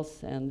somebody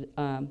else, and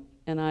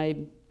I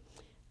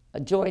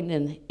joined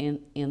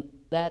in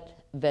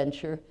that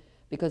venture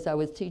because I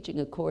was teaching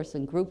a course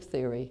in group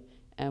theory.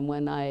 And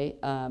when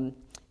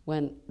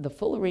the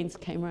fullerenes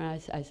came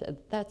around, I said,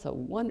 that's a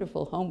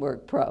wonderful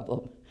homework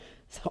problem.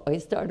 So I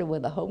started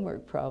with a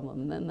homework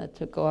problem, and then that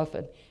took off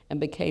and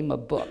became a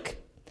book.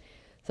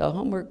 So a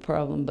homework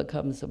problem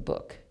becomes a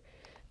book.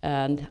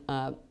 And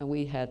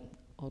we had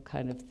all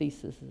kind of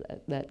theses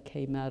that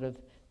came out of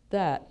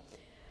that.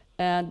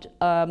 And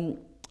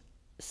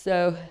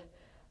so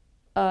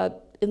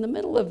in the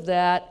middle of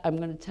that, I'm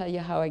going to tell you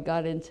how I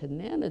got into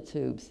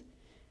nanotubes.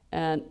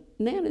 And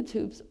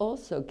nanotubes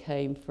also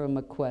came from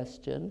a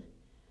question,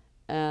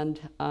 and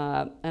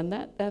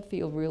that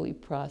field really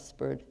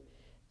prospered.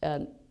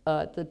 And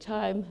at the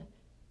time,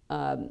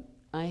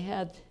 I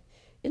had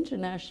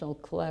international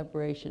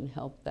collaboration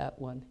help that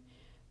one,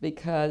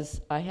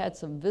 because I had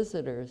some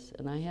visitors,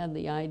 and I had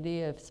the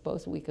idea, if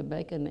suppose we could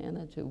make a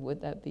nanotube,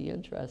 would that be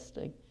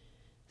interesting?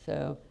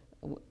 So,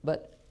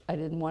 but I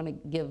didn't want to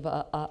give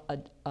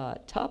a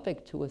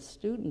topic to a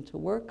student to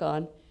work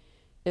on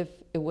if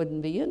it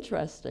wouldn't be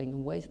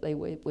interesting. They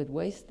would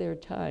waste their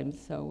time,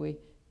 so we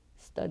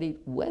studied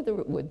whether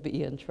it would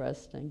be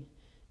interesting.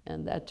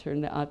 And that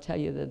turned out, I'll tell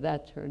you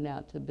that turned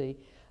out to be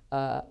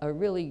a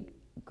really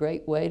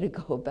great way to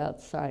go about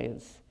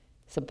science.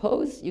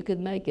 Suppose you could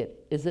make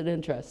it. Is it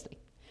interesting?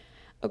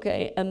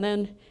 Okay, and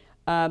then,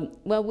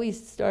 well, we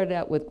started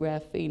out with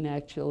graphene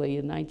actually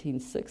in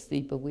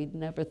 1960, but we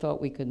never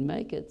thought we could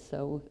make it,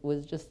 so it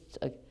was just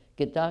a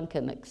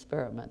Gedanken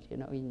experiment, you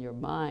know, in your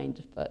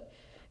mind, but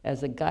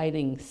as a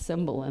guiding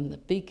symbol and the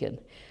beacon.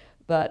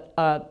 But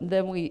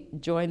then we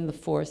joined the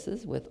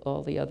forces with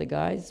all the other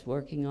guys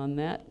working on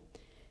that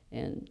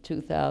in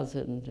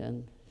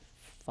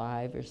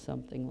 2005 or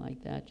something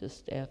like that,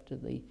 just after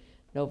the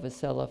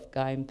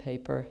Novoselov-Geim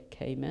paper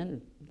came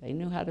in. They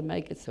knew how to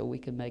make it, so we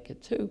could make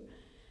it too.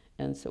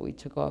 And so we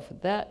took off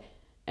with that.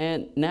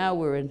 And now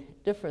we're in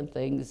different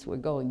things. We're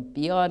going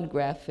beyond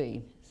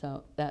graphene.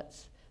 So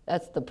that's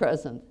the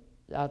present.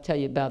 I'll tell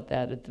you about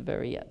that at the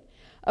very end.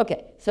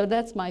 Okay, so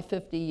that's my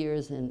 50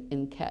 years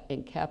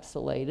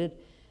encapsulated.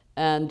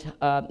 And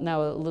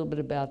now a little bit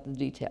about the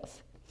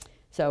details.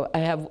 So I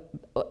have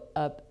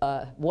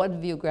one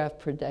view graph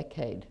per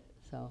decade.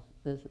 So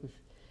this is,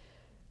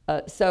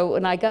 so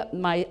when I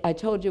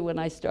told you when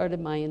I started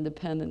my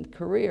independent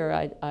career,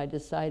 I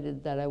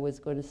decided that I was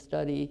going to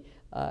study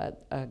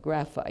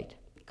graphite,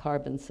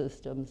 carbon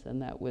systems,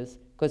 and that was,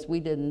 because we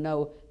didn't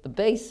know the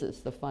basis,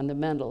 the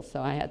fundamentals,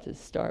 so I had to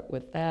start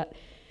with that.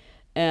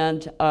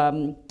 And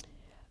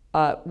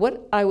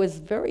what I was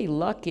very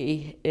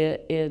lucky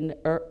in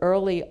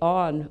early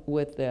on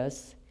with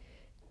this,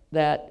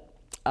 that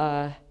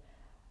I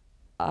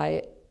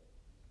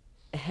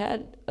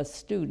had a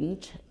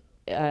student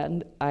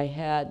and I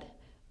had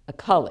a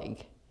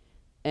colleague,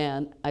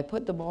 and I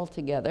put them all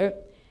together.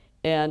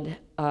 And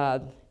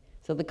so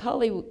the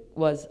colleague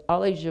was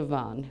Ali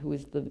Javan, who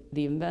was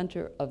the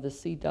inventor of the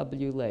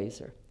CW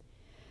laser.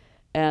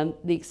 And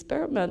the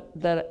experiment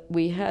that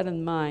we had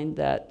in mind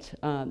that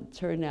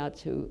turned out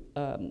to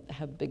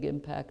have big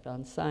impact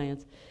on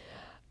science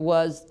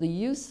was the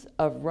use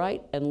of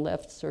right and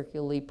left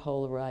circularly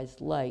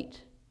polarized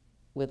light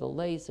with a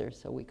laser,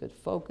 so we could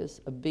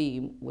focus a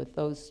beam with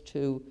those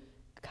two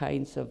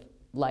kinds of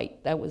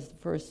light. That was the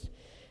first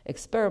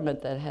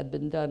experiment that had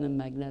been done in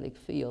magnetic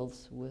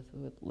fields with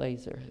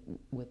laser,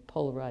 with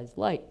polarized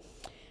light.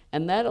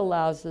 And that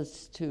allows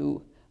us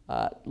to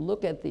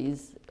look at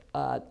these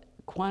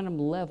quantum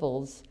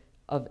levels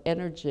of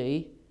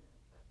energy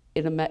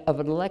of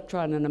an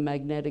electron in a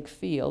magnetic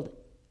field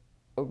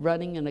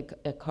running in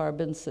a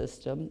carbon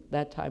system.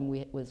 That time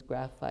it was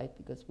graphite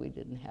because we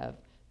didn't have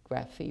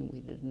graphene.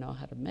 We didn't know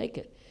how to make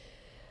it.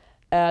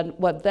 And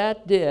what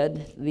that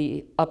did,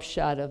 the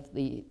upshot of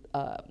the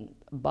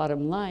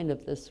bottom line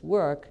of this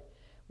work,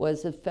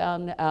 was it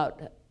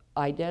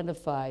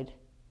identified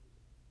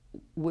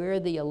where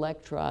the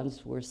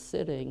electrons were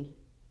sitting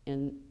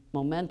in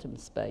momentum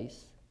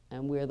space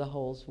and where the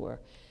holes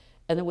were.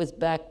 And it was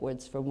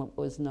backwards from what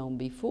was known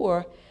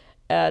before.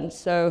 And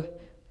so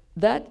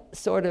that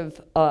sort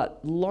of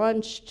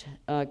launched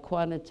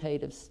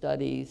quantitative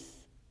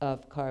studies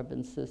of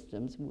carbon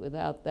systems.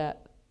 Without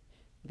that,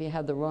 if you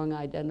have the wrong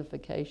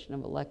identification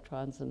of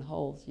electrons and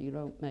holes, you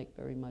don't make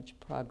very much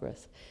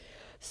progress.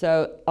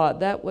 So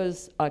that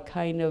was a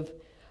kind of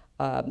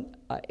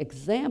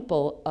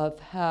example of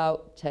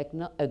how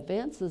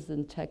advances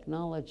in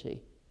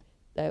technology,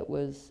 that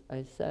was,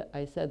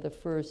 I said the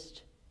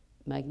first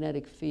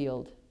magnetic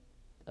field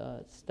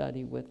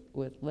study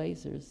with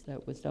lasers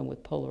that was done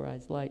with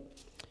polarized light.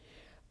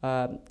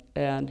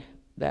 And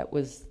that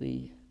was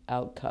the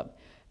outcome.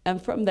 And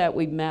from that,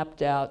 we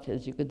mapped out,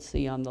 as you can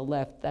see on the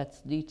left,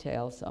 that's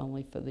details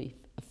only for the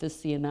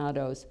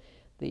aficionados,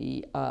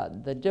 the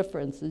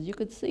differences. You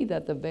could see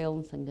that the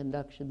valence and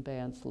conduction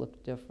bands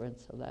look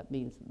different, so that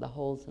means that the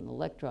holes and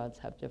electrons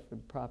have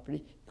different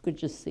properties. You could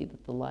just see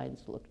that the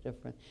lines look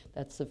different.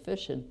 That's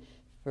sufficient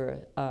for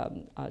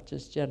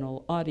just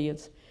general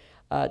audience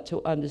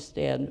to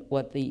understand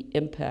what the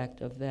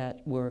impact of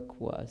that work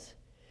was.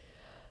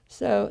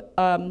 So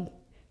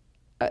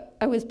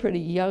I was pretty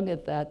young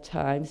at that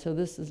time, so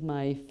this is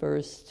my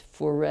first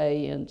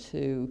foray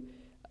into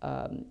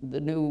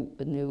the new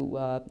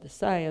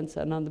science.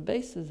 And on the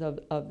basis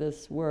of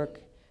this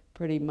work,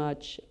 pretty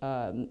much,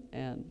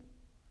 and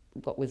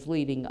what was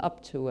leading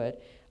up to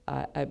it,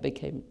 I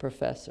became a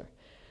professor.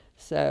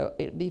 So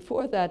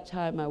before that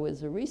time, I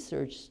was a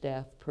research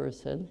staff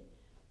person,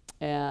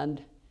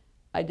 and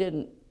I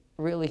didn't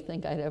really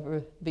think I'd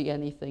ever be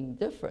anything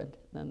different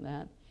than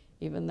that,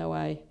 even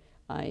though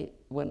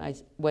when I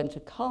went to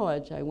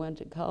college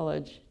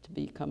to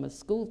become a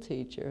school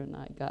teacher, and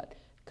I got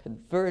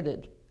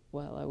converted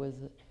while I was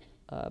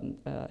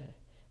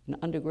an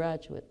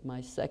undergraduate,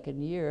 my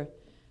second year,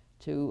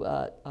 to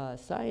a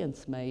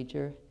science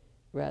major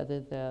rather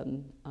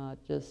than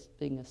just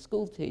being a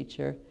school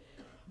teacher,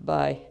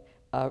 by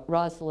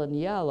Rosalind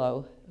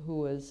Yallow, who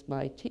was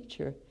my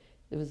teacher.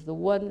 It was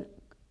the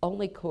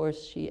only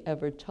course she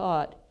ever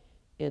taught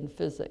in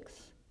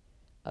physics.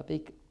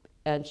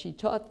 And she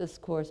taught this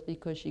course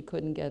because she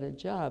couldn't get a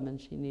job and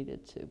she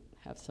needed to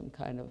have some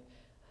kind of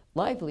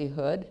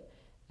livelihood.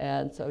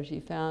 And so she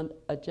found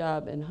a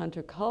job in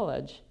Hunter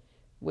College,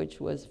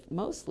 which was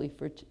mostly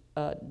for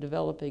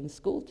developing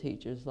school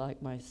teachers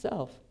like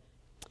myself.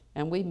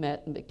 And we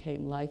met and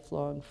became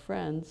lifelong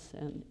friends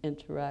and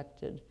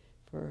interacted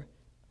for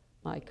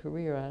my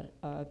career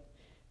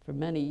for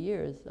many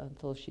years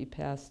until she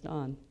passed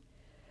on.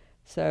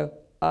 So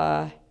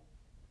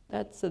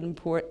that's an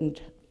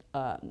important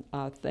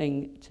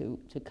thing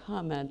to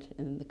comment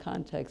in the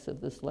context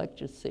of this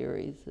lecture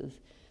series, is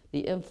the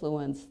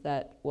influence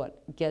that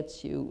what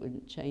gets you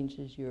and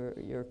changes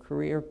your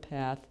career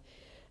path.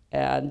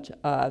 And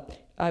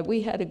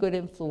we had a good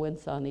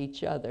influence on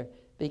each other,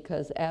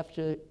 because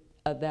after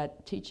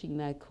that teaching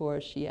that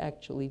course, she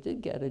actually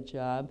did get a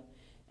job,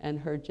 and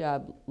her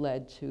job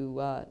led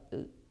to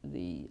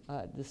the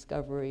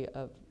discovery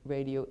of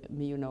radio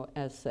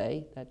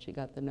immunoassay that she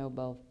got the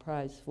Nobel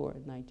Prize for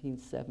in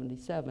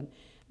 1977.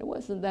 It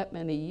wasn't that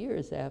many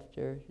years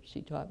after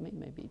she taught me,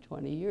 maybe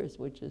 20 years,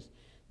 which is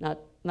not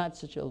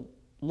such a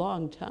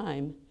long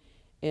time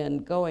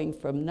in going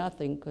from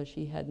nothing, because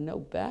she had no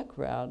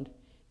background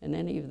in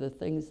any of the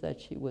things that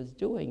she was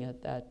doing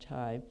at that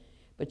time.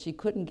 But she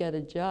couldn't get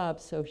a job,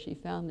 so she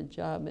found a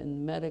job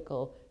in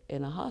medical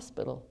in a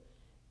hospital,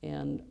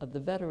 in the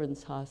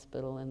Veterans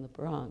Hospital in the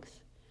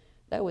Bronx.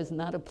 That was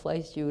not a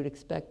place you would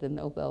expect a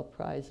Nobel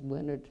Prize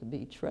winner to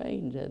be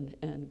trained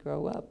and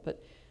grow up.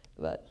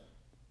 But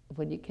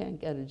when you can't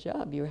get a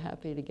job, you're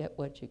happy to get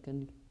what you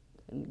can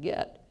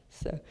get.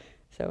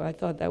 So I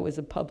thought that was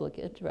a public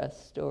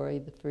interest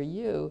story for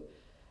you,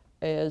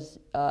 is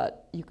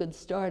you could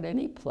start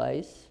any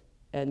place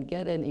and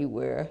get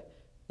anywhere.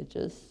 It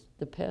just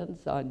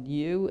depends on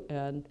you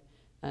and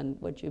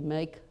what you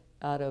make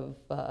out of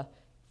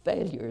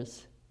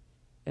failures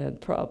and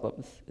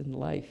problems in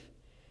life.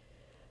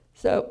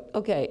 So,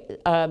 okay,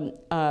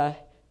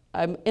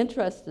 I'm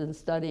interested in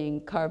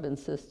studying carbon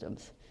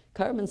systems.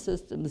 Carbon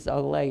systems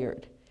are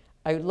layered.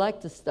 I would like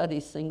to study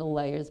single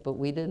layers, but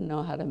we didn't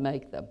know how to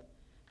make them.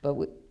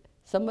 But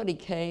somebody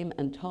came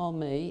and told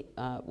me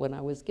when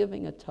I was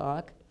giving a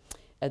talk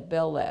at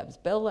Bell Labs.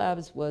 Bell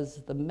Labs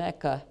was the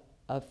mecca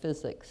of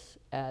physics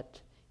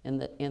in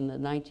the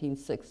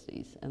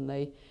 1960s, and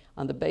they,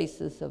 on the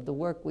basis of the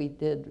work we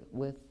did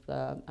with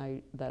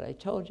that I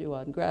told you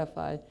on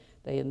graphite,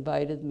 they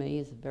invited me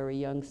as a very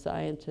young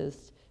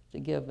scientist to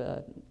give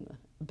a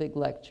big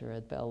lecture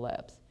at Bell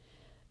Labs.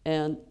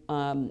 And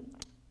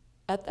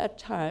at that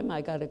time,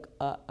 I got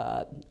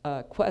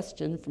a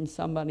question from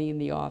somebody in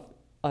the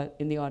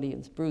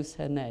audience, Bruce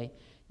Hene.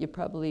 You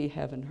probably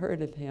haven't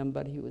heard of him,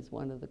 but he was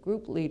one of the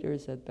group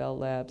leaders at Bell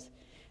Labs.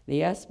 And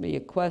he asked me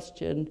a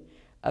question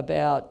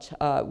about,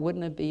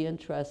 wouldn't it be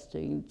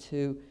interesting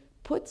to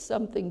put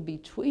something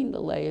between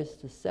the layers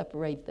to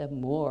separate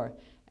them more?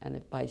 And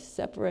if by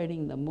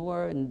separating them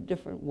more in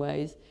different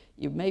ways,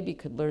 you maybe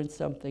could learn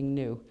something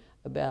new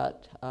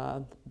about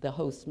the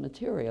host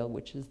material,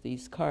 which is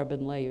these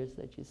carbon layers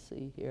that you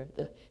see here,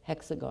 the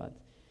hexagons.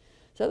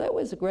 So that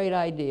was a great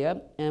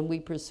idea, and we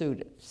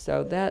pursued it.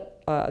 So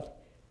that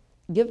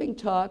giving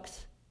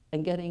talks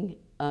and getting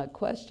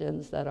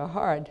questions that are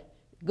hard,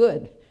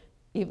 good,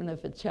 even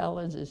if it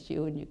challenges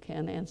you and you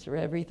can't answer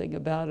everything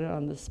about it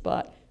on the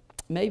spot,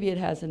 maybe it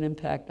has an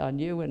impact on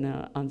you and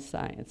on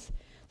science.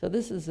 So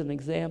this is an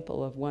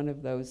example of one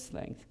of those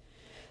things.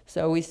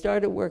 So we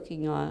started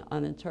working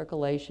on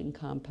intercalation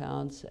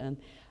compounds, and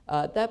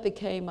that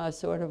became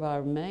sort of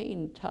our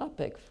main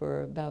topic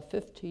for about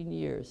 15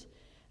 years.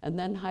 And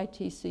then high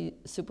TC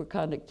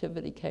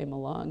superconductivity came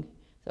along,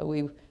 so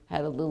we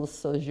had a little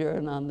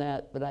sojourn on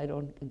that, but I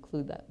don't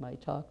include that in my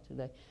talk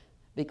today,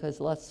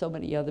 because so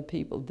many other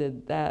people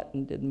did that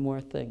and did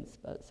more things.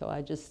 So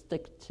I just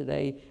stick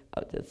today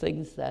to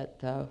things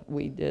that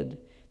we did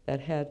that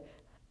had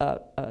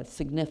a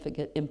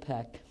significant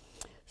impact.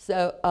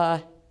 So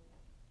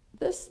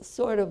this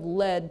sort of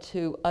led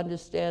to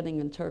understanding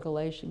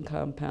intercalation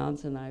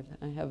compounds, and I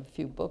have a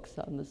few books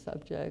on the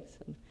subjects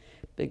and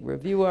big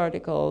review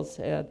articles,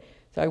 and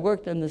so I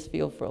worked in this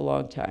field for a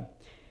long time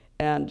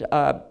and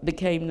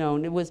became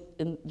known. It was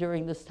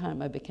during this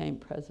time I became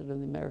president of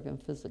the American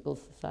Physical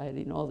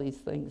Society, and all these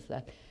things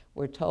that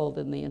were told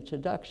in the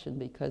introduction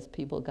because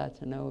people got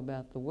to know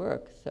about the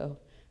work. So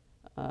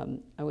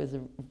I was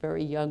a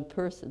very young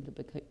person to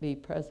be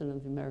president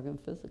of the American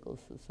Physical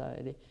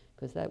Society,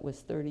 because that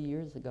was 30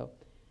 years ago.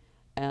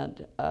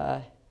 And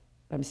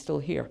I'm still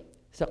here.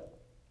 So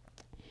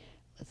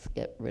let's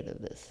get rid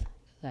of this.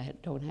 I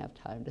don't have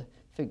time to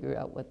figure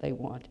out what they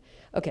want.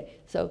 Okay,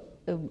 so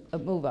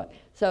move on.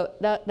 So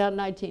now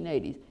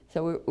 1980s.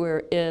 So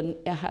we're in,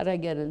 how did I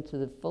get into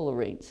the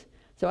fullerenes?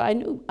 So I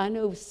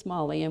knew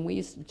Smalley, and we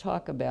used to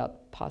talk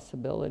about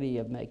possibility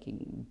of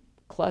making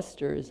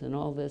clusters and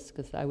all this,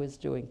 because I was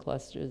doing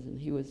clusters and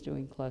he was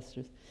doing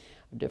clusters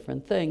of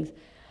different things.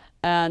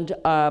 And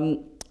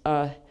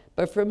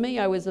but for me,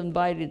 I was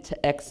invited to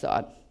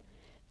Exxon,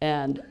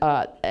 and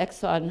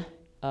Exxon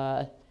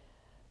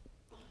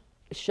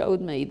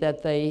showed me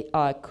that they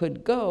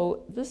could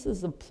go. This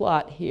is a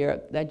plot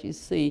here that you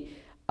see.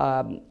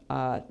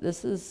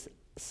 This is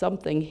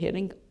something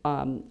hitting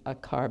a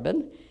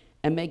carbon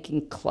and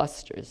making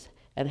clusters.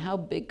 And how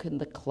big can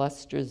the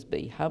clusters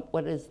be?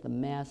 What is the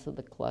mass of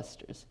the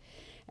clusters?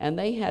 And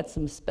they had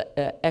some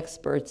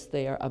experts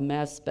there, a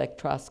mass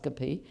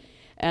spectroscopy,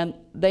 and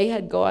they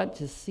had gone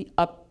to see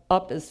up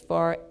up as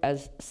far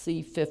as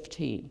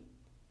C15.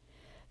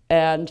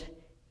 And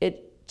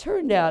it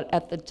turned out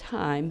at the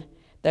time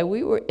that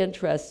we were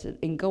interested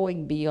in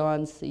going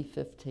beyond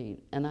C15.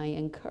 And I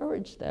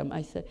encouraged them.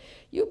 I said,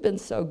 you've been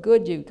so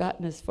good, you've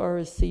gotten as far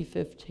as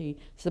C15.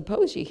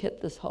 Suppose you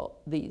hit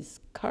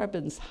these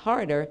carbons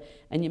harder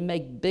and you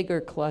make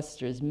bigger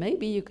clusters.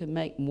 Maybe you can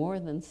make more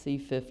than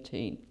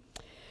C15.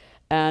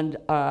 And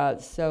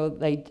so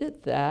they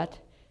did that,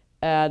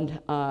 and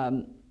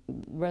the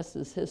rest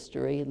is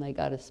history, and they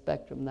got a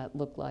spectrum that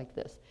looked like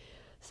this.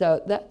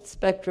 So that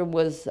spectrum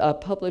was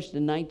published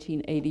in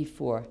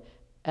 1984,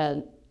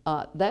 and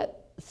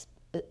that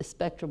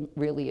spectrum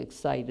really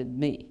excited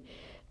me.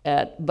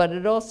 But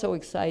it also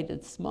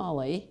excited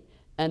Smalley,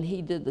 and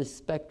he did the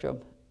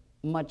spectrum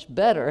much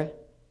better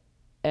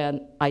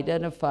and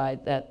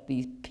identified that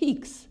the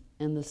peaks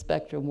in the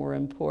spectrum were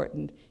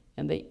important,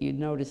 and that you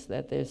notice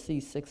that there's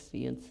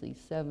C60 and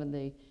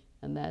C70,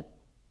 and that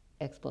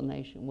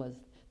explanation was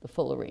the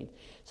fullerenes.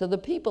 So the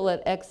people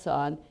at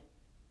Exxon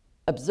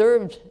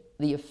observed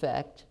the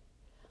effect.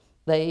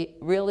 They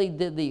really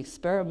did the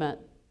experiment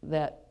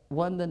that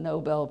won the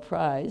Nobel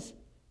Prize,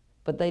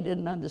 but they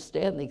didn't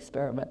understand the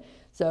experiment.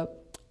 So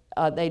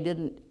they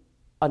didn't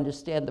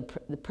understand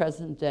the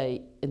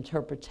present-day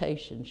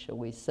interpretation, shall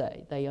we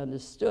say. They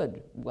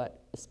understood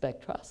what a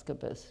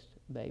spectroscopist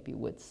maybe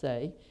would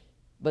say,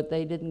 but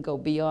they didn't go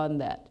beyond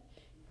that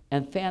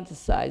and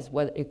fantasize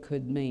what it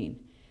could mean.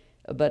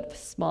 But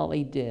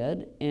Smalley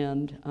did,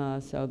 and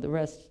so the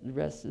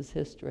rest is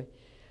history.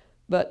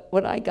 But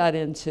what I got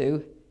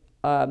into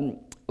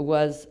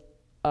was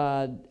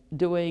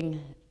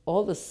doing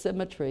all the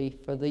symmetry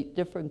for the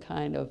different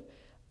kind of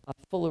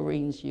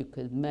fullerenes you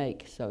could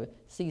make. So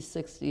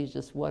C60 is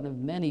just one of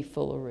many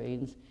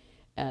fullerenes.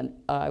 And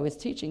I was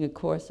teaching a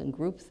course in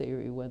group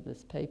theory when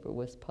this paper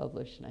was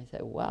published, and I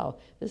said, wow,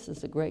 this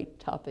is a great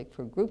topic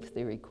for a group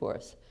theory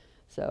course.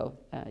 So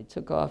I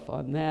took off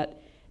on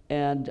that,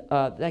 and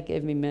that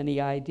gave me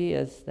many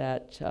ideas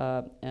that,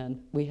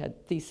 and we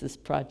had thesis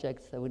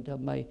projects that were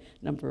done by a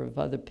number of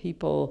other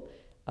people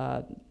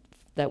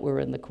that were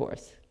in the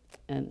course.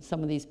 And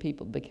some of these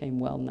people became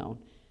well known.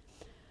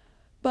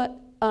 But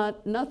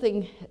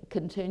nothing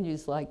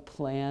continues like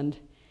planned.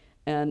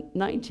 And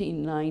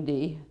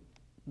 1990,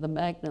 the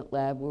magnet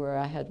lab where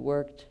I had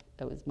worked,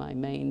 that was my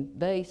main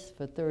base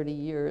for 30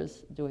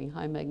 years, doing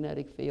high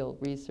magnetic field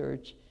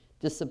research,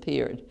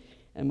 disappeared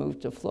and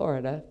moved to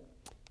Florida.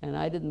 And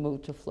I didn't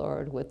move to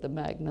Florida with the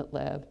magnet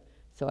lab,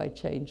 so I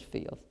changed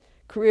fields.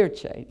 Career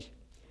change.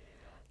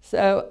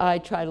 So I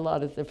tried a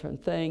lot of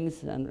different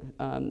things, and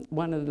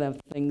one of the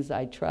things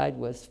I tried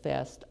was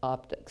fast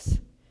optics.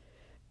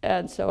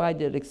 And so I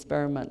did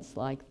experiments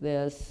like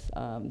this,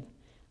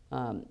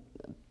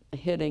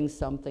 hitting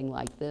something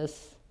like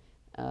this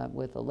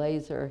with a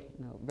laser,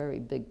 very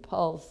big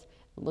pulse,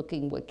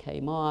 looking what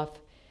came off,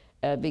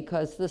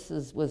 because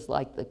this was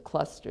like the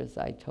clusters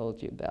I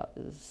told you about.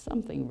 There's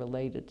something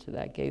related to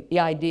that. The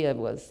idea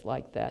was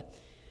like that.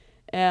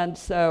 And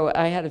so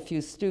I had a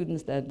few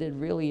students that did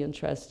really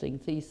interesting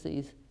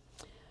theses.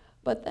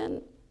 But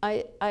then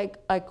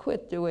I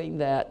quit doing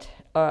that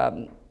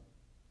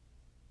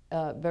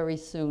very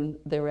soon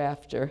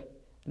thereafter,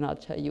 and I'll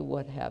tell you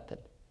what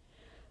happened.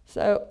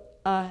 So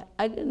I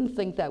didn't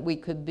think that we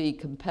could be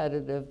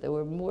competitive. There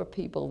were more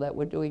people that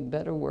were doing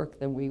better work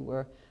than we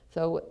were.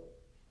 So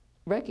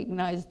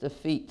recognize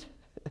defeat.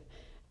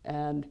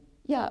 And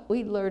yeah,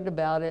 we learned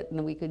about it,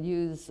 and we could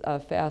use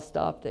fast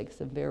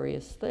optics and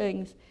various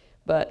things,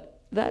 but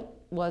that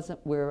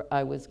wasn't where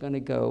I was going to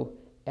go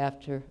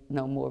after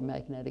no more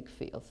magnetic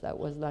fields. That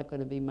was not going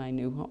to be my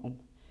new home.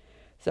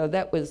 So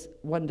that was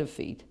one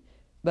defeat.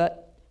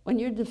 But when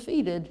you're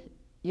defeated,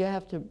 you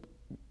have to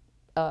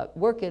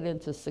work it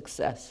into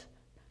success.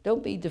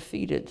 Don't be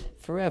defeated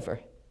forever.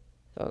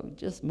 So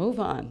just move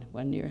on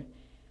when you're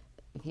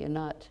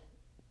not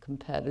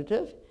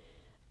competitive.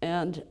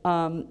 And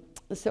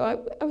so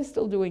I was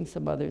still doing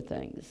some other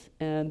things.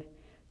 And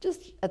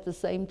just at the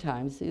same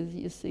time, so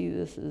you see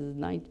this is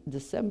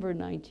December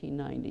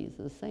 1990s,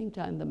 the same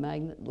time the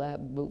magnet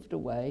lab moved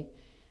away,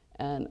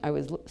 and I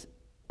was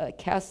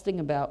casting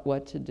about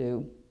what to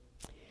do.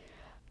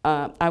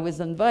 I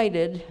was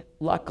invited,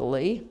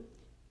 luckily,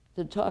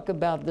 to talk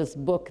about this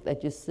book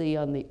that you see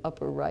on the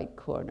upper right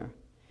corner,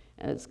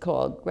 and it's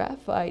called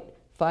Graphite,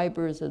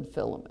 Fibers, and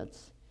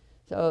Filaments.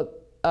 So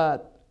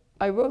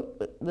I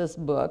wrote this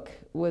book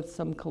with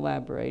some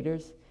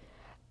collaborators,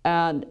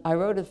 and I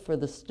wrote it for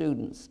the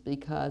students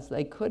because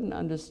they couldn't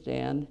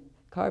understand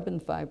carbon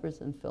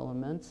fibers and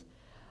filaments,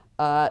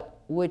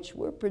 which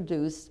were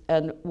produced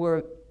and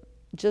were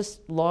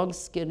just long,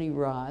 skinny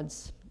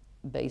rods,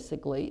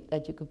 basically,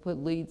 that you could put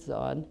leads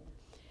on.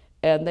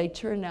 And they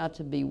turned out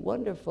to be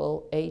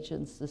wonderful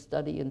agents to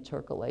study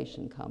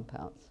intercalation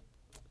compounds.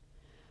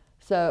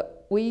 So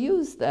we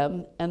used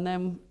them, and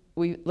then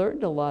we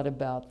learned a lot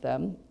about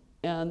them,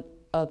 and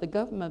the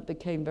government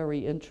became very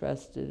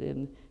interested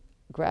in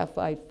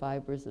graphite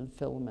fibers and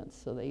filaments.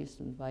 So they used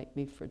to invite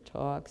me for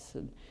talks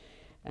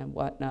and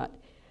whatnot.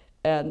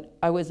 And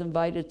I was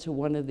invited to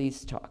one of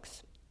these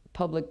talks.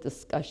 public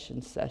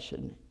discussion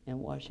session in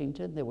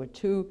Washington. There were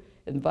 2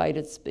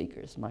 invited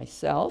speakers,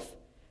 myself,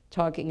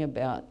 talking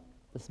about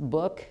this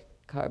book,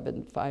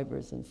 Carbon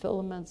Fibers and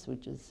Filaments,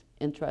 which is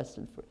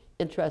interesting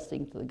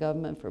to the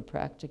government for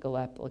practical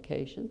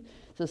application.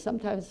 So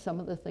sometimes some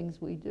of the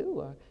things we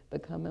do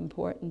become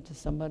important to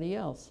somebody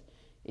else,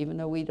 even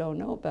though we don't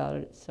know about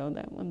it. So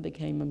that one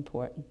became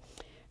important.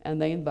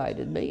 And they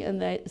invited me,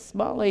 and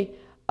Smalley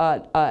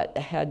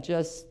had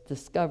just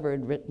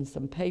written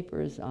some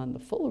papers on the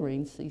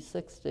fullerene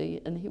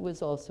C60, and he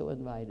was also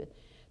invited,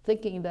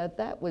 thinking that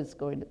that was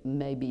going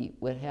to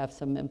would have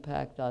some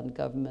impact on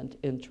government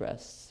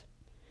interests.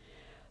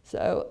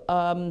 So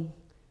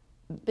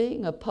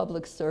being a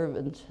public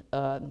servant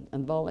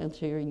and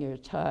volunteering your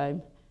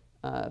time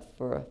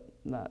for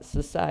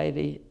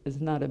society is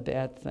not a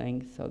bad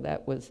thing. So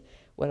that was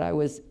what I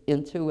was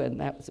into, and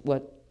that was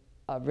what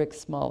Rick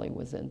Smalley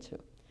was into.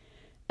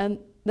 And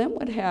then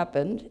what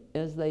happened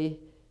is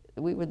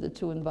we were the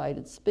 2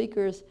 invited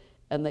speakers,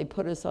 and they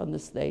put us on the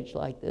stage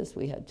like this.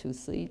 We had 2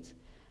 seats,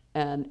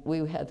 and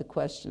we had the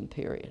question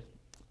period.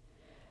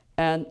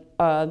 And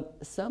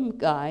some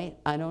guy,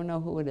 I don't know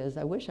who it is,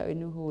 I wish I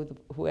knew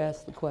who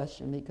asked the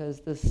question,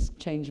 because this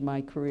changed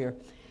my career.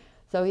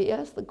 So he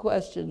asked the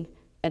question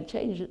and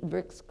changed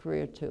Rick's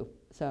career too.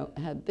 So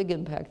it had a big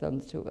impact on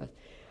the 2 of us.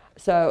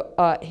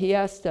 So he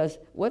asked us,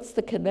 what's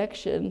the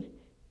connection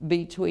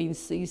between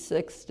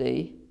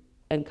C60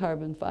 and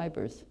carbon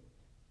fibers,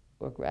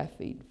 or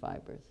graphite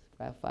fibers?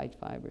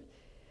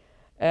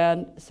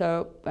 And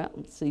so, well,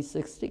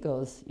 C60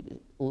 goes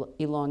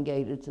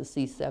elongated to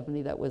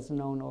C70, that was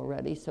known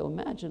already. So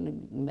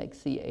imagine you make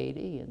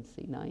C80 and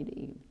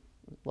C90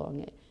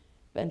 elongate.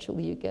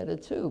 Eventually you get a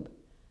tube,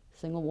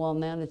 single wall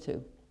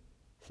nanotube.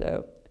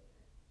 So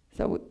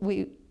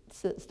we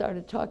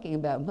started talking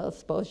about, well,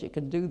 suppose you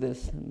could do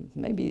this, and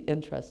maybe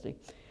interesting.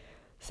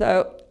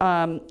 So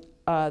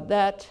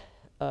that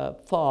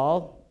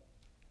fall,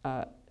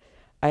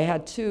 I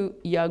had 2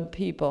 young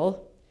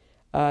people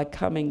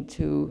coming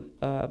to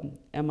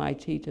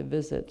MIT to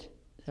visit,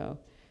 so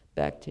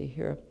back to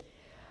here.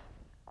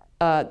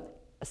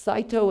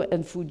 Saito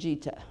and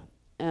Fujita,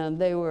 and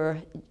they were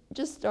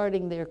just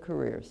starting their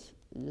careers,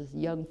 just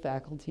young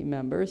faculty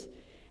members.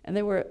 And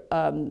they were,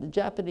 the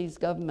Japanese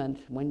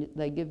government, when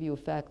they give you a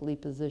faculty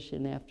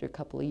position after a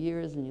couple of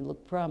years and you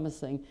look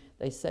promising,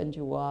 they send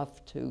you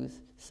off to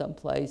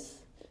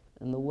someplace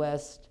in the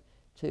West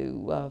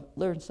to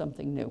learn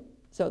something new.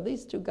 So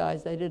these 2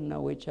 guys, they didn't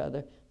know each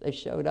other. They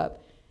showed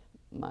up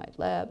in my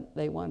lab.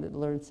 They wanted to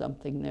learn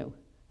something new.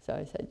 So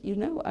I said, you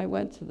know, I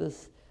went to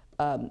this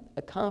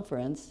a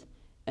conference,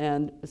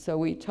 and so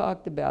we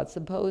talked about,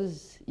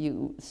 suppose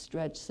you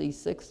stretch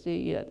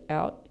C60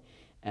 out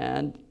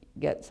and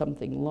get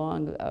something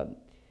long,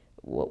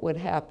 what would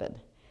happen?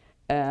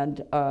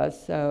 And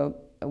so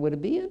would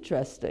it be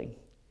interesting?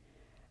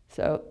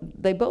 So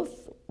they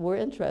both were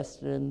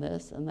interested in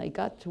this, and they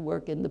got to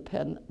work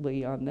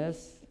independently on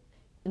this,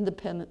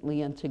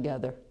 independently and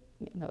together,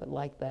 you know,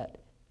 like that.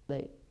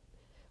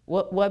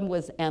 One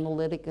was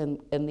analytic and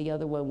the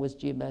other one was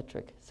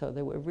geometric, so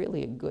they were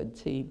really a good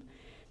team.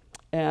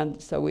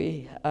 And so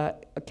we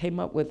came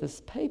up with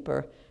this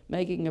paper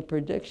making a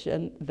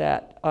prediction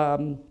that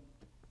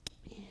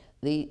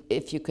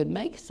if you could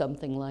make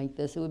something like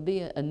this, it would be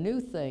a new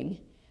thing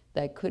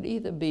that could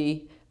either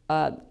be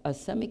a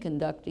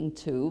semiconducting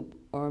tube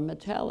or a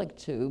metallic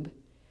tube,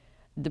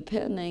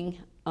 depending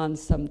on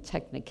some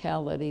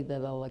technicality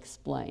that I'll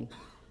explain.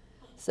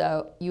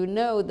 So you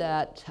know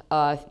that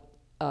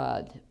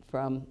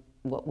from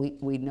what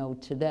we know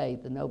today,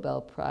 the Nobel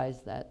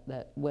Prize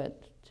that went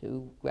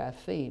to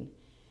graphene,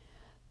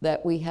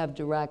 that we have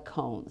Dirac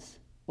cones.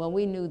 Well,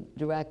 we knew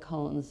Dirac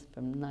cones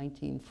from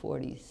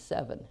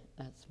 1947.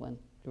 That's when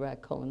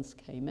Dirac cones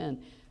came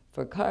in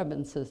for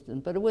carbon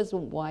systems, but it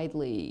wasn't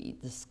widely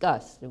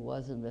discussed. It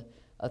wasn't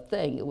a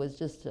thing. It was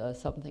just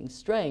something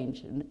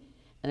strange, and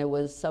it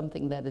was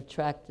something that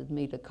attracted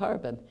me to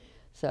carbon.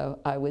 So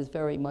I was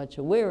very much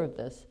aware of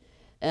this.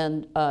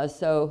 And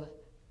so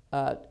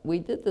we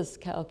did this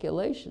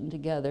calculation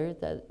together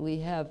that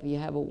you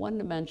have a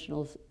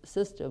one-dimensional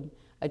system.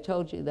 I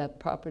told you that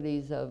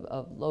properties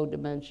of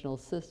low-dimensional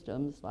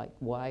systems, like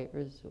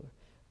wires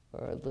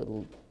or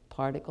little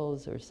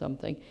particles or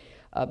something,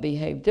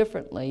 behave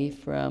differently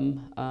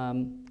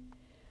from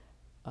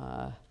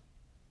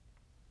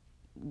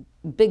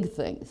big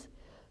things.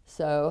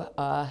 So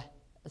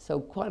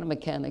quantum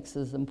mechanics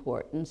is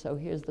important. So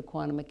here's the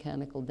quantum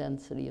mechanical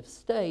density of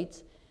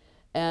states.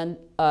 And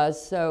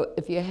so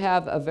if you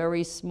have a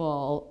very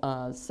small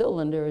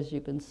cylinder, as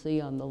you can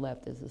see on the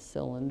left is a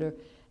cylinder,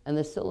 and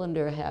the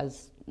cylinder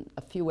has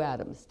a few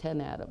atoms,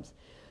 10 atoms.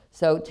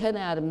 So 10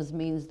 atoms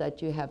means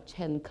that you have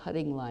 10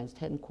 cutting lines,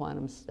 10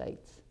 quantum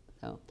states.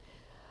 So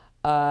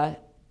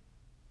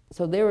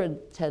there are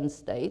 10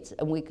 states,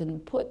 and we can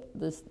put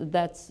this,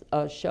 that's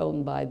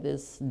shown by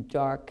this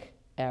dark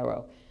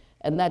arrow.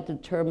 And that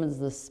determines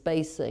the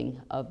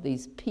spacing of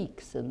these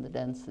peaks in the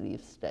density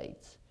of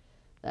states.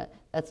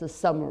 That's a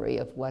summary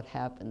of what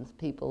happens.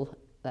 People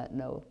that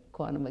know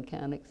quantum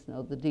mechanics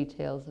know the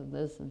details of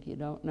this. If you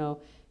don't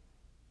know,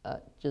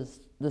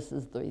 just this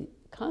is the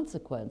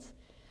consequence.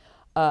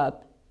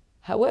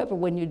 However,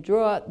 when you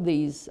draw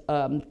these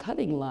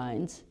cutting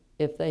lines,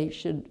 if they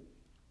should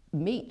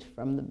meet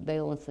from the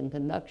valence and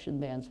conduction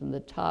bands from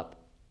the top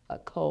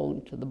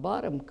cone to the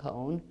bottom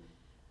cone,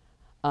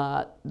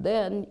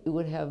 then you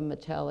would have a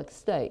metallic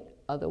state.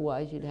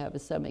 Otherwise, you'd have a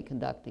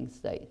semiconducting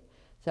state.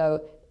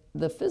 So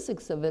the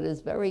physics of it is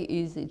very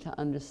easy to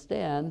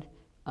understand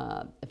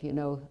if you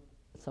know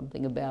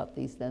something about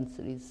these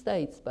density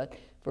states. But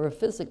for a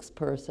physics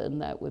person,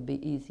 that would be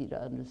easy to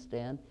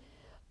understand.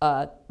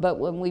 But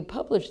when we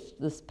published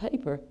this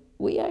paper,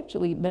 we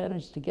actually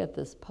managed to get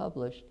this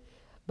published.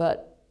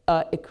 But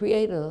it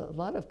created a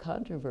lot of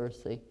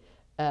controversy.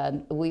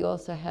 And we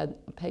also had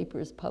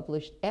papers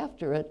published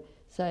after it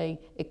saying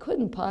it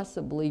couldn't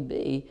possibly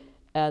be.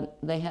 And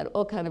they had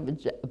all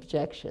kinds of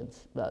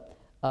objections about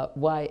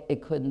why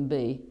it couldn't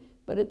be.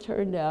 But it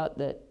turned out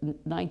that in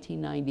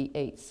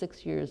 1998,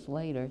 6 years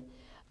later,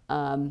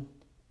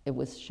 it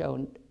was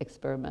shown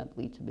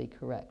experimentally to be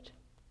correct.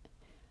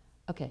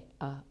 Okay,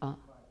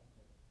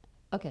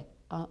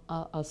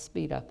 I'll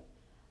speed up.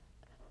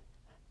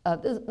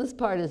 This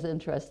part is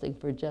interesting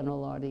for a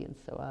general audience,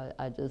 so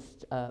I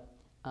just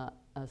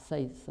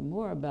say some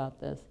more about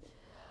this.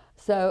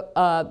 So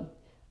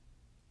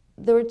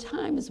there are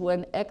times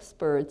when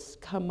experts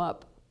come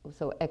up,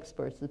 so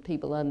experts, the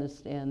people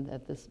understand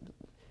that this,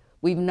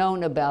 we've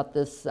known about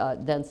this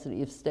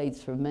density of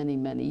states for many,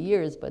 many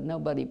years, but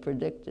nobody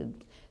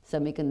predicted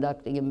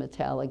semiconducting in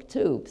metallic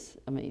tubes.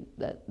 I mean,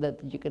 that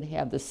you can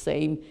have the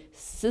same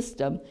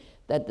system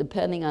that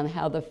depending on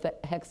how the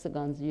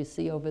hexagons you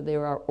see over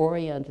there are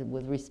oriented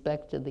with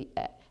respect to the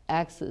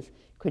axis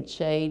could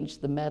change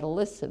the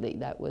metallicity.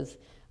 That was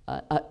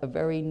a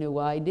very new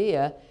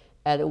idea,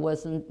 and it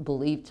wasn't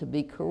believed to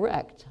be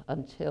correct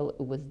until it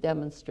was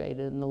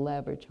demonstrated in the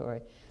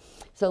laboratory.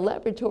 So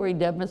laboratory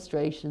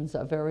demonstrations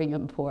are very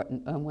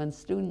important, and when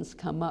students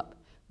come up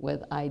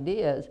with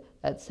ideas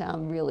that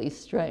sound really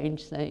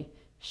strange, they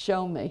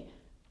show me,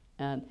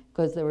 and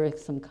because there are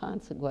some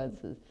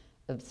consequences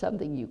of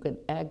something you can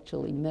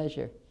actually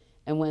measure.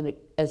 And when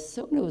as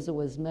soon as it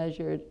was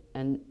measured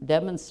and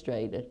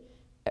demonstrated,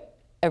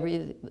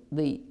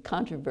 the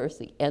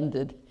controversy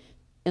ended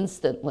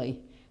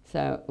instantly.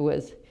 So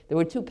there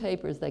were two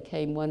papers that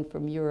came, one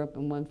from Europe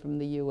and one from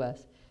the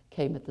US,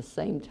 came at the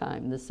same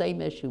time, the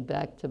same issue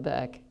back to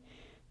back.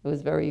 It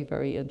was very,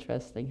 very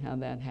interesting how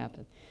that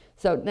happened.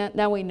 So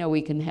now we know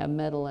we can have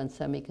metal and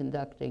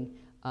semiconducting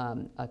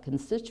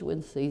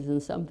constituencies in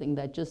something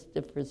that just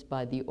differs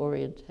by the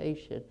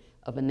orientation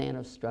of a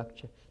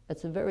nanostructure.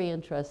 That's a very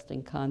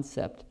interesting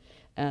concept.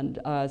 And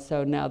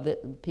so now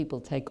that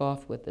people take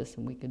off with this,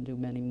 and we can do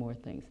many more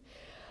things.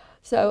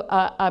 So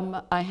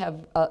I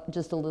have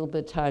just a little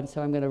bit of time,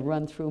 so I'm going to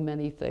run through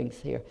many things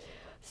here.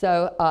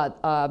 So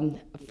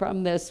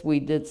from this, we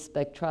did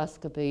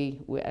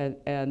spectroscopy,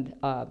 and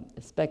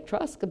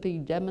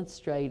spectroscopy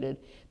demonstrated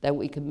that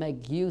we could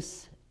make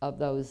use of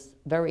those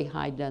very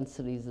high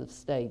densities of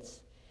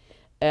states.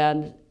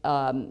 And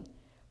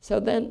so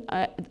then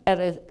at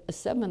a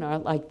seminar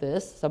like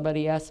this,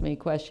 somebody asked me a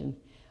question: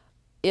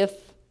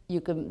 if you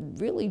can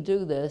really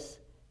do this,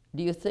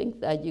 do you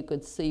think that you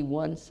could see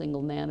one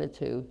single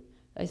nanotube?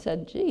 I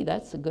said, gee,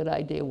 that's a good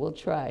idea, we'll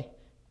try.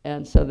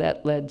 And so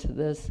that led to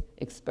this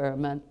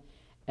experiment.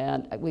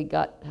 And we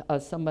got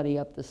somebody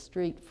up the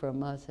street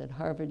from us at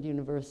Harvard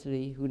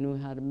University who knew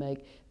how to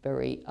make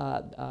very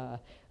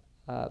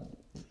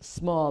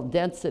small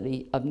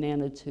density of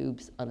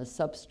nanotubes on a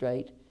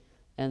substrate.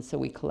 And so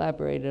we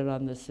collaborated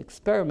on this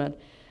experiment.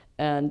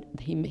 And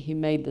he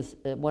made this,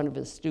 one of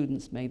his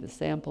students made the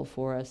sample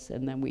for us,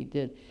 and then we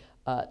did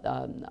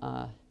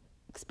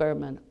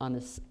experiment on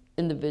this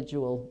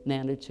individual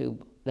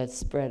nanotube that's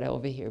spread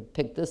over here.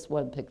 Pick this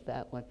one, pick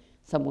that one.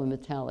 Some were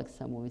metallic,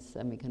 some were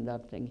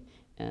semiconducting,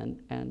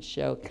 and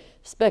showed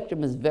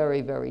spectrum is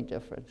very, very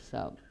different.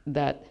 So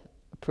that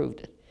proved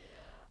it.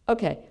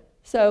 Okay,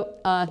 so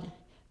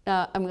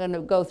now I'm going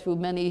to go through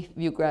many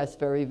view graphs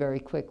very, very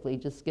quickly,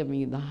 just giving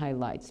you the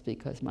highlights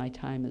because my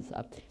time is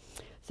up.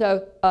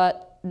 So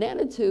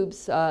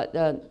nanotubes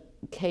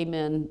came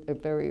in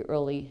very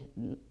early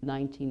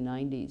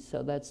 1990s,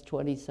 so that's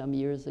 20-some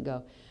years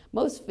ago.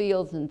 Most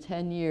fields in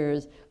 10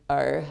 years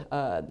are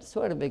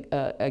sort of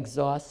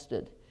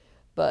exhausted,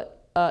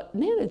 but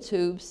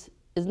nanotubes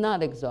is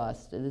not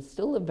exhausted. It's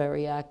still a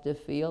very active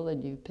field,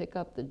 and you pick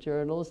up the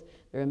journals.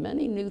 There are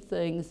many new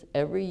things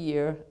every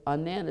year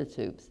on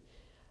nanotubes.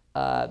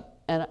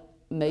 And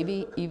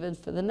maybe even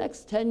for the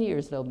next 10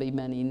 years, there'll be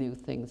many new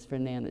things for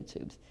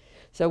nanotubes.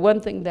 So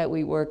one thing that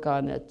we work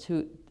on are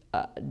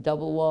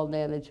double wall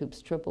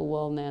nanotubes, triple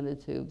wall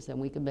nanotubes, and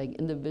we can make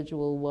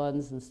individual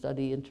ones and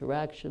study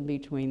interaction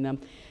between them.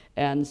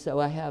 And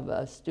so I have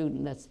a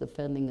student that's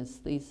defending his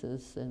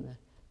thesis in a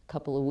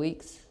couple of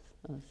weeks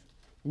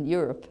in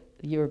Europe.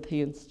 A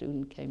European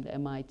student came to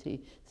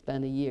MIT,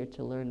 spent a year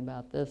to learn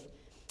about this,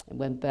 and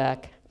went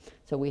back.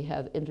 So we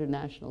have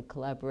international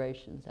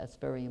collaborations. That's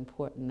very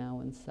important now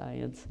in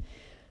science.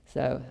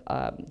 So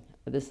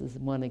This is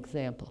one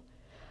example.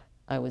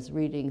 I was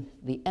reading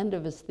the end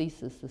of his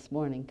thesis this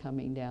morning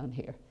coming down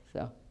here,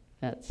 so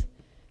that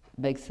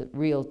makes it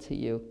real to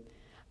you.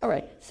 All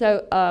right,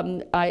 so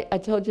I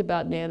told you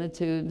about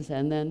nanotubes,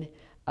 and then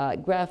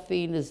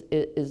graphene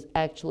is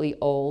actually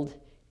old.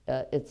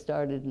 It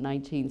started in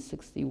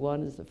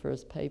 1961 as the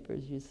first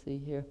papers you see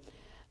here,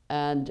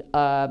 and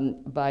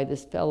by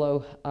this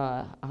fellow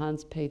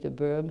Hans-Peter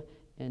Böhm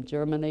in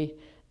Germany,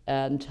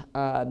 and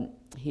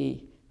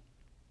he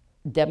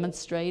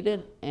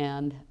demonstrated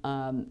and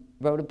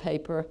wrote a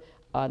paper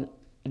on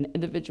an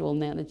individual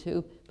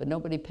nanotube, but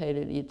nobody paid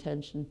any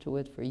attention to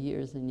it for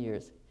years and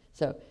years.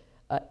 So,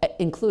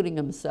 including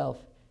himself,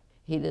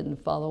 he didn't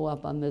follow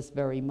up on this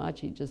very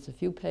much. He just a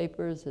few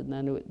papers, and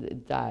then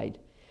it died.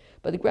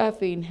 But the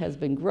graphene has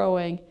been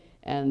growing,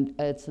 and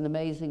it's an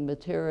amazing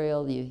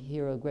material. You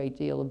hear a great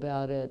deal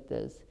about it.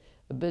 There's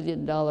a $1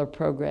 billion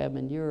program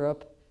in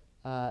Europe,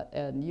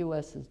 and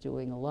U.S. is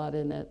doing a lot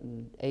in it,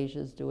 and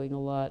Asia's doing a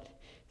lot.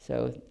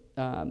 So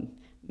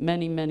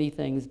many, many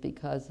things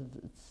because of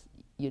its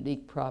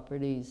unique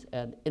properties,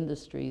 and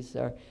industries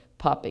are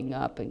popping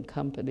up, and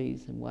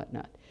companies and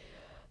whatnot.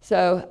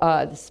 So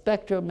the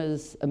spectrum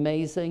is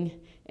amazing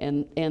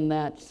in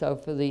that. So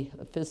for the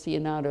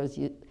aficionados,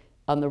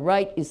 on the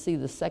right you see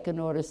the second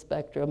order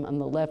spectrum, on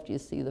the left you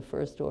see the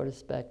first order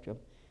spectrum.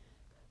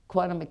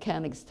 Quantum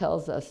mechanics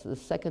tells us the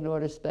second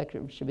order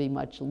spectrum should be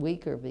much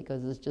weaker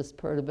because it's just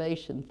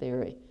perturbation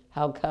theory.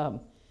 How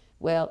come?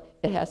 Well,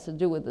 it has to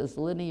do with this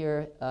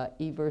linear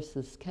E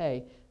versus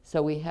K.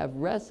 So we have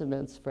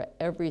resonance for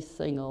every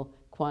single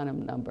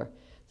quantum number.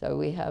 So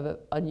we have an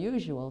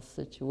unusual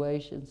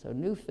situation. So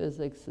new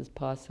physics is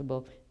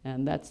possible,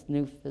 and that's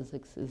new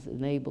physics is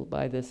enabled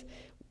by this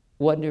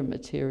wonder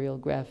material,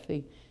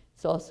 graphene.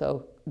 It's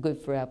also good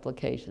for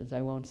applications.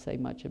 I won't say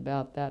much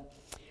about that.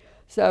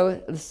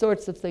 So the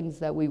sorts of things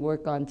that we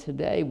work on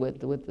today with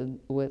the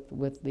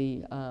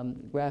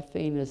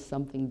graphene is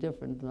something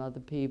different than other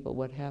people.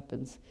 What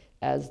happens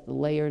as the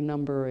layer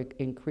number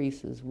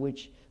increases,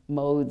 which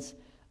modes,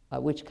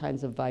 which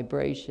kinds of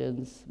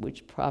vibrations,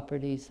 which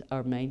properties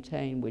are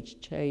maintained, which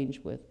change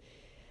with.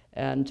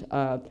 And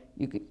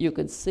you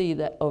could see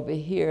that over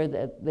here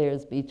that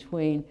there's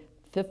between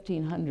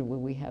 1500, where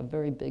we have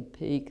very big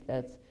peak,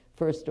 that's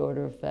first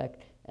order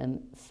effect,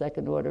 and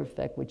second order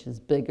effect, which is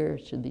bigger,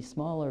 should be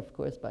smaller, of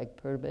course, by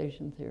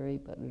perturbation theory,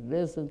 but it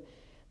isn't,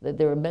 that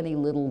there are many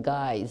little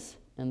guys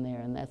in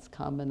there, and that's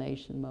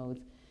combination modes.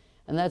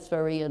 And that's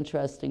very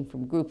interesting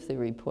from group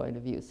theory point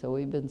of view, so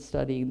we've been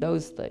studying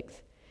those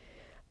things.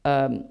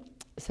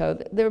 So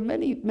there are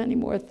many, many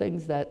more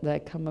things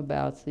that come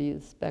about. So you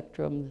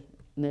spectrum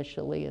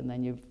initially, and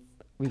then you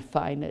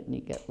refine it, and you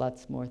get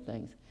lots more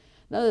things.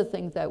 Another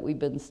thing that we've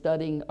been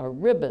studying are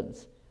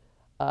ribbons.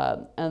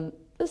 And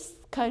this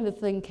kind of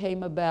thing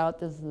came about.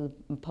 This is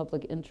a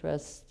public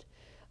interest.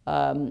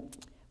 I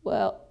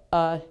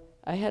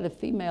had a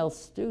female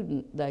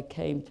student that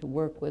came to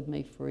work with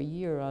me for a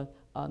year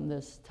on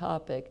this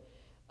topic.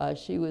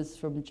 She was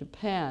from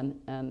Japan,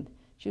 and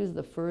she was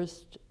the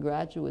first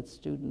graduate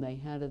student they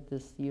had at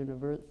this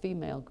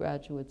female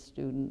graduate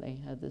student they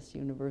had this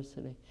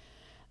university.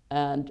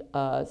 And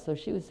so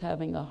she was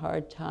having a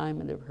hard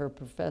time, and her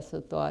professor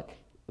thought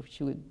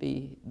she would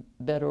be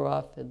better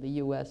off in the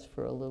US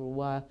for a little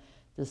while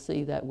to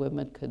see that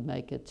women could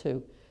make it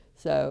too.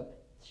 So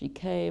she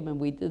came, and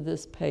we did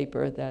this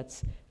paper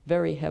that's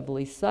very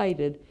heavily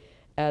cited,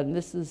 and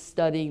this is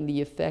studying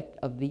the effect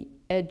of the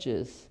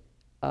edges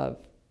of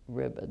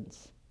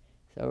ribbons.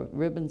 So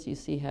ribbons, you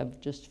see, have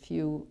just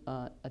few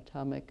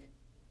atomic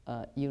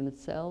unit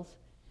cells,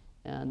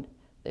 and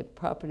the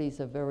properties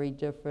are very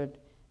different.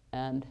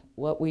 And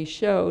what we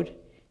showed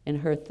in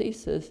her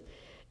thesis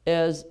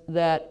is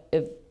that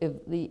if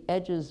the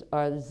edges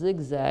are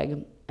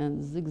zigzag,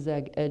 and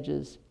zigzag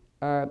edges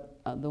are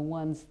the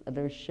ones that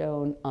are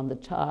shown on the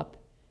top,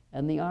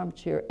 and the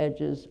armchair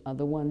edges are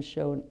the ones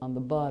shown on the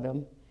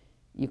bottom,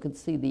 you can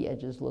see the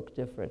edges look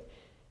different.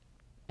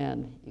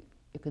 And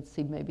you could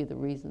see maybe the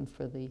reason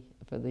for the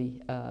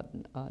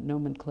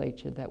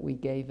nomenclature that we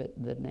gave it,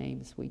 the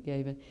names we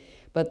gave it.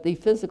 But the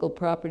physical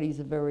properties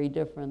are very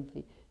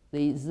different.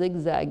 The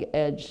zigzag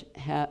edge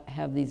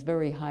have these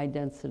very high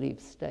density of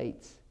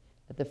states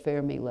at the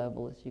Fermi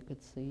level, as you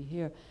could see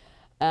here.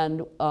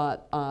 And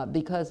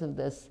because of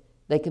this,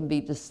 they can be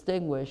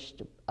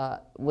distinguished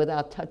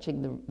without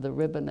touching the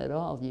ribbon at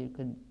all. You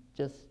could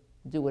just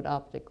do it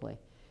optically.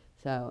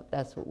 So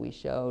that's what we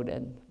showed.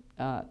 And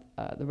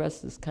the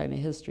rest is kind of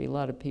history. A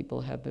lot of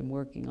people have been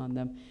working on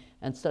them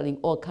and studying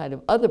all kind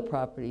of other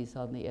properties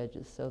on the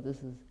edges. So this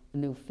is a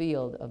new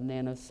field of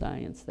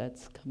nanoscience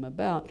that's come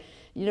about.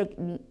 You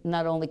know,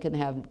 not only can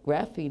have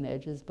graphene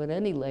edges, but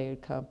any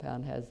layered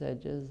compound has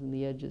edges, and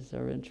the edges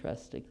are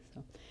interesting.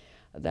 So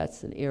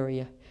that's an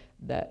area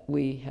that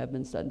we have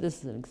been studying. This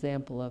is an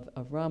example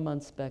of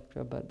Raman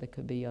spectra, but there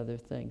could be other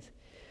things.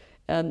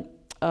 And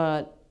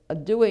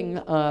doing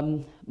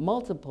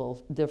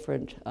multiple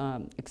different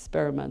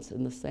experiments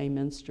in the same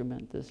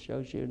instrument. This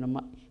shows you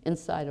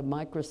inside a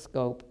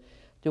microscope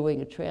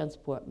doing a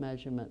transport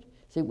measurement.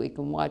 See, we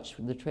can watch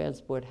the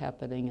transport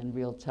happening in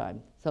real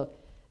time. So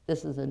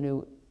this is a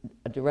new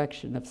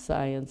direction of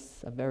science,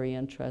 a very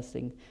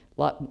interesting,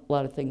 lot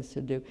of things to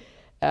do.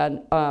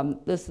 And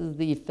this is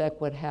the effect,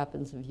 what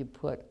happens if you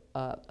put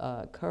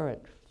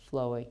current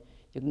flowing.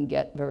 You can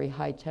get very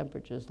high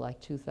temperatures, like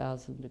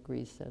 2,000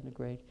 degrees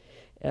centigrade.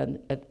 And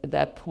at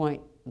that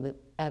point, the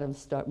atoms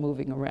start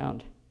moving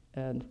around.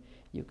 And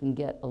you can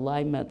get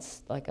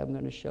alignments, like I'm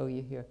going to show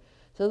you here.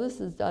 So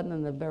this is done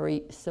in a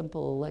very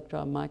simple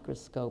electron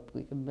microscope.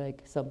 We can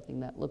make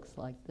something that looks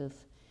like this.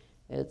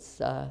 It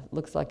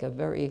looks like a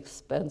very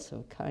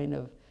expensive kind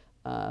of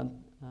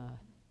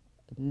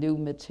new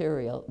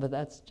material, but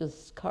that's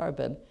just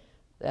carbon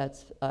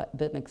that's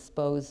been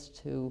exposed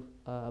to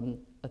a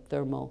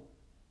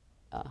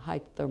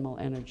high thermal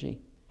energy.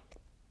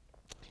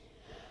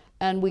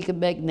 And we can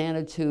make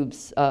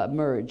nanotubes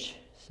merge.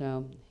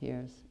 So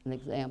here's an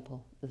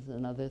example. This is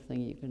another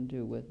thing you can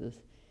do with this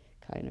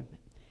kind of.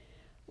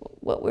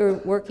 What we're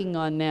working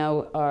on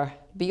now are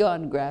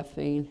beyond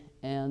graphene,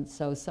 and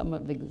so some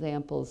of the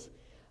examples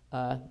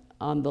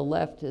on the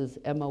left is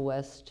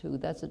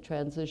MOS2. That's a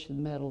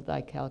transition metal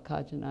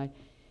dichalcogenide.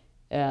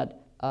 And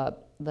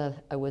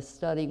that I was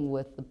studying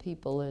with the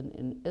people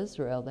in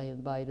Israel. They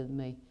invited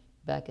me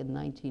back in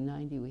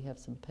 1990. We have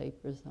some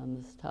papers on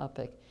this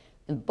topic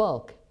in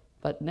bulk.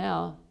 But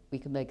now we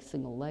can make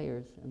single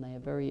layers, and they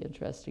have very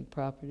interesting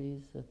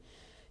properties. If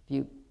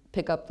you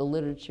pick up the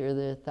literature,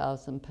 there are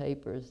 1,000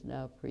 papers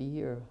now per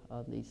year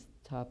on these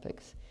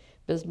topics.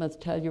 Bismuth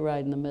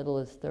telluride in the middle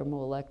is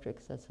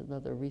thermoelectrics. That's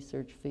another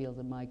research field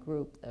in my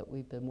group that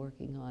we've been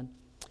working on.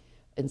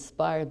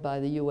 Inspired by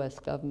the US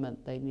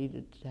government, they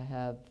needed to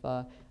have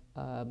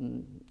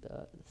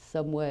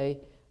some way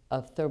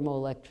of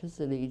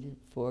thermoelectricity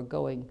for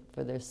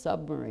their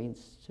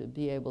submarines to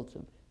be able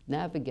to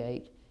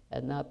navigate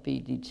and not be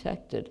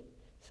detected.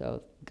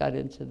 So got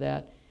into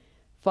that.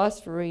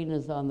 Phosphorine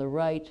is on the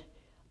right.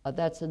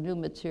 That's a new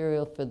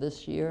material for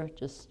this year,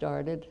 just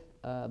started.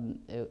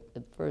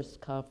 The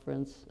first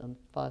conference on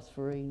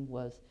phosphorine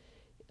was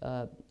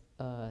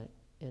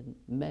in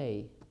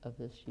May of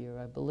this year,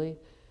 I believe.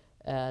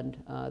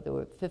 And there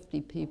were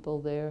 50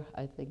 people there.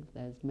 I think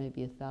there's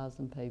maybe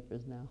 1,000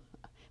 papers now.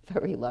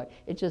 Very large.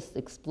 It just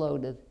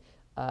exploded.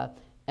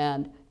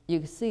 And you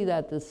can see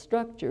that the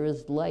structure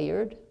is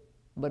layered,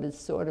 but it's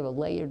sort of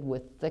layered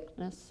with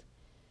thickness.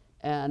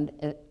 And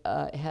it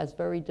has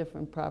very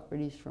different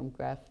properties from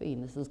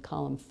graphene. This is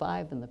column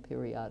 5 in the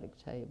periodic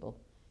table.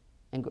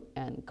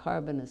 And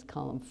carbon is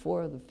column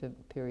 4 of the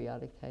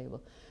periodic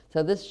table.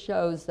 So this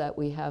shows that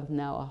we have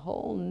now a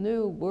whole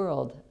new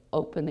world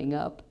opening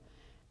up.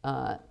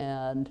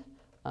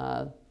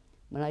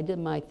 When I did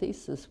my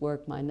thesis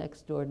work, my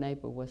next door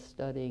neighbor was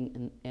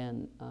studying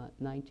in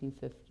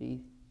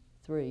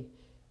 1953,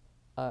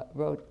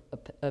 wrote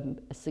a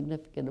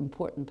significant,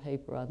 important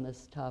paper on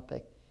this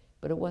topic,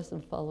 but it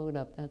wasn't followed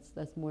up.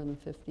 That's more than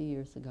 50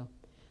 years ago.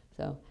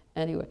 So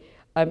anyway,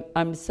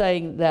 I'm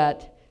saying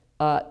that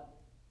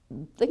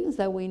things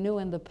that we knew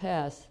in the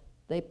past,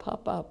 they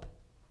pop up,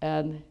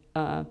 and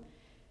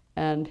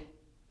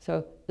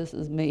so this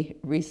is me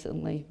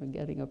recently for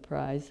getting a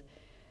prize.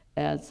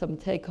 And some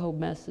take-home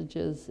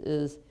messages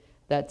is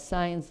that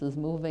science is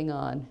moving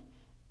on,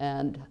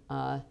 and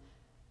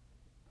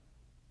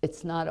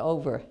it's not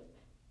over.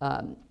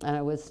 And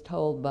I was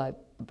told by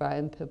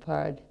Brian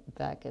Pippard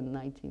back in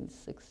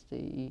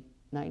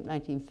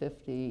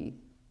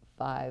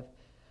 1955,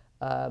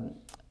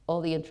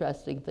 all the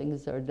interesting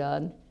things are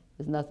done.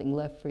 There's nothing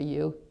left for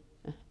you.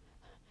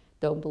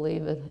 Don't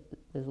believe it.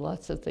 There's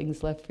lots of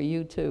things left for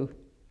you too,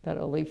 not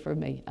only for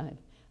me.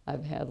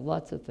 I've had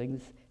lots of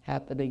things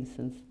happening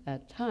since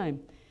that time.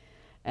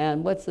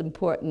 And what's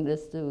important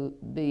is to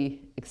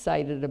be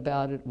excited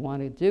about it,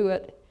 want to do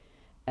it.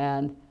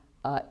 And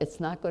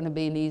it's not going to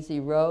be an easy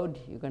road.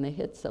 You're going to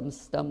hit some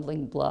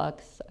stumbling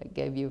blocks. I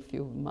gave you a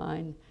few of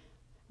mine.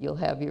 You'll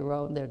have your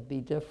own. They'd be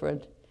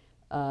different.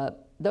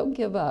 Don't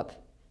give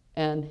up.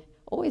 And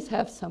always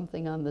have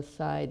something on the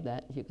side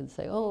that you can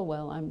say, oh,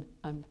 well, I'm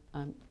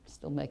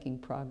still making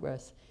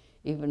progress,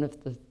 even if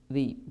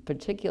the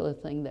particular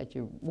thing that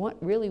you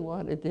really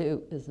want to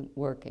do isn't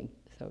working.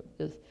 So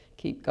just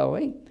keep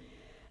going.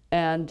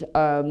 And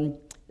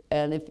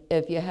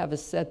if you have a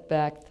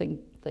setback, think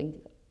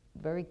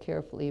very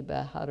carefully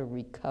about how to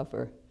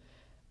recover,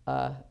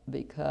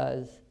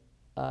 because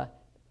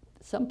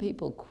some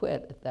people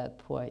quit at that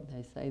point.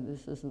 They say,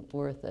 this isn't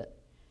worth it.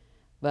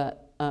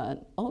 But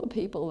all the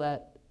people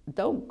that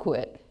don't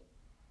quit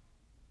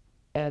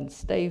and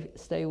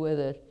stay with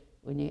it,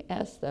 when you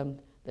ask them,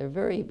 they're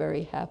very,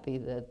 very happy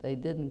that they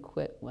didn't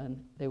quit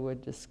when they were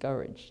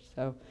discouraged.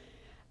 So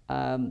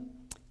the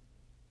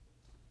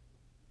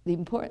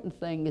important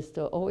thing is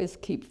to always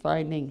keep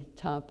finding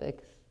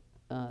topics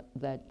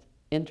that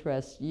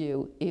interest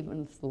you,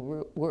 even if the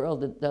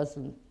world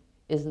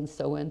isn't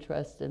so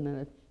interested in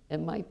it. It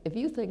might, if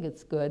you think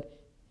it's good,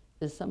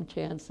 there's some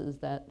chances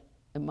that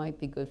it might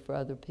be good for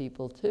other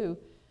people too.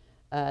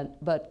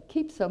 But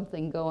keep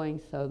something going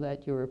so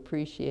that you're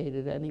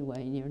appreciated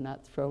anyway and you're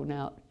not thrown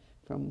out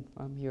from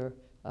your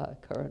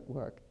current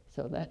work.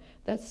 So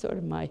that's sort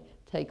of my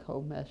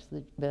take-home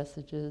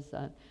messages.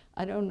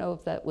 I don't know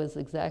if that was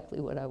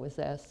exactly what I was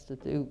asked to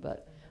do,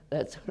 but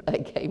that's what I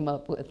came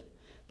up with.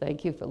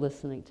 Thank you for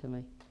listening to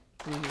me.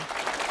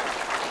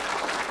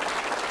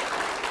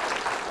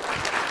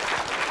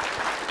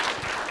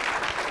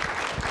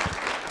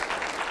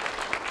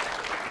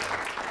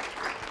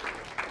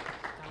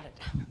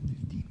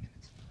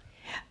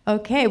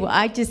 Okay, well,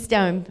 I just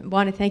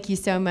want to thank you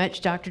so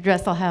much, Dr.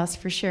 Dresselhaus,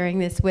 for sharing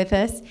this with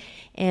us.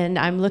 And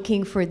I'm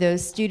looking for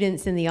those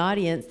students in the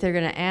audience that are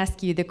going to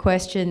ask you the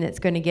question that's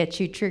going to get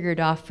you triggered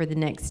off for the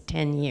next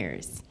 10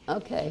 years.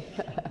 Okay.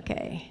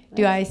 Okay.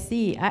 Do I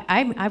see?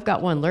 I've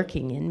got one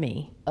lurking in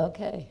me.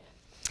 Okay.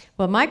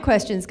 Well, my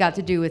question's got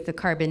to do with the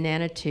carbon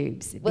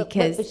nanotubes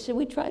because... But should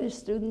we try the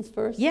students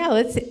first? Yeah,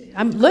 let's...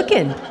 I'm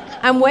looking.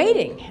 I'm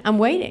waiting. I'm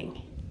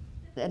waiting.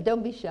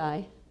 Don't be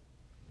shy.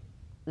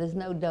 There's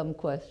no dumb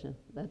question.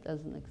 That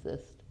doesn't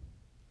exist.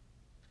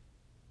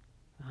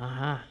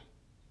 Uh-huh.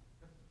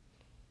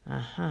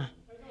 Uh-huh. I have a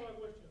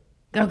question.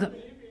 Go, Do go. you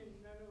believe in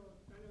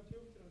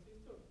nanotube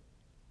transistors?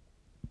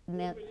 Do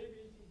Na- you believe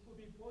it could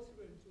be possible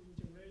to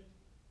integrate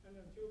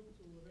nanotube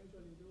to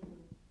eventually do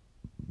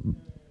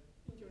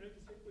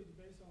integrated circuit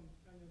based on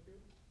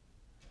nanotube?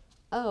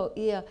 Oh,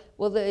 yeah.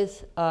 Well,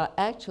 there's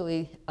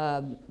actually,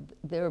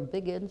 there are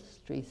big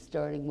industries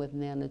starting with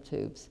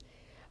nanotubes.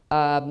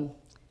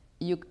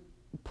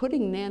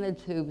 Putting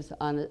nanotubes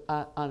on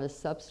a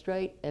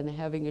substrate and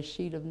having a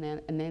sheet of a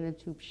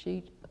nanotube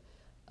sheet,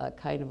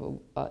 kind of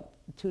a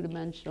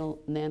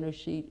two-dimensional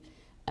nanosheet,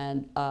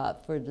 and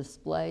for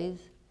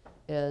displays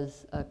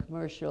is a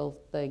commercial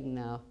thing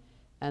now,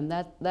 and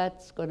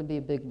that's going to be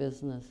a big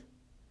business.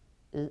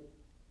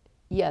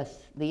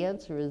 Yes, the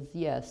answer is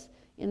yes.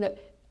 You know,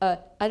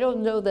 I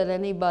don't know that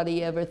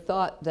anybody ever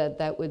thought that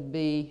that would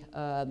be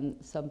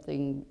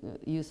something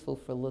useful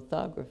for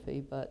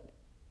lithography, but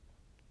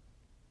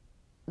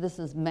this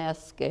is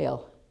mass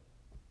scale,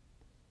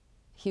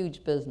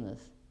 huge business.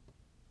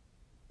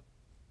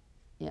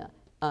 Yeah,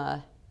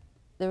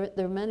 there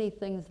are many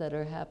things that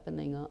are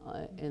happening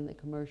in the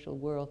commercial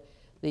world.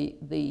 The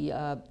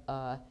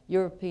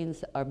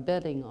Europeans are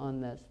betting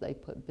on this. They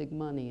put big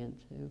money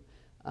into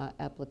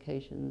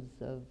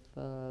applications of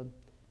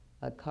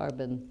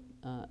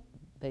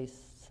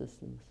carbon-based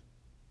systems.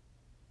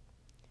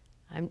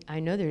 I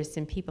know there's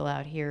some people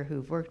out here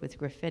who've worked with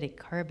graphitic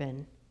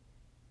carbon.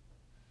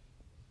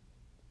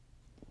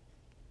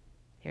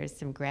 There's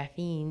some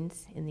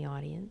graphenes in the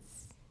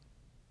audience.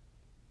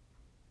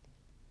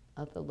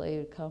 Of the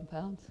layered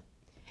compounds?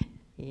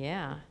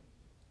 Yeah.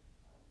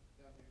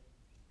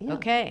 Yeah.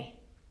 Okay.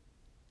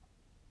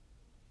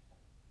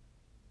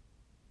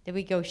 Did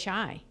we go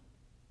shy?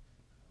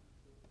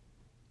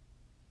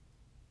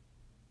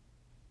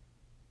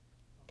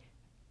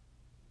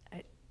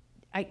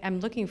 I'm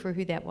looking for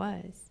who that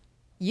was.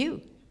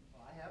 You.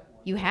 Well, I have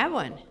one. You have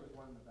one. There's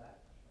one in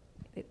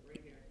the back.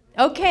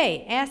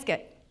 Okay, ask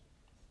it.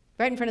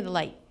 Right in front of the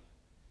light. I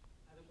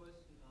have a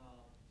question.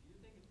 Do you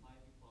think it might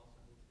be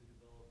possible to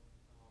develop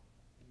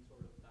any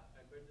sort of,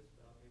 I read this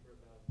paper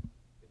about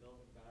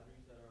developing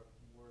batteries that are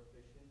more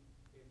efficient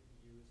if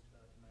used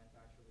to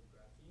manufacture with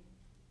graphene?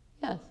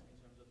 Yes.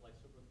 In terms of like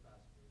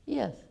supercapacitors.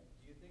 Yes.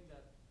 Do you think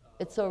that,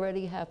 It's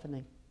already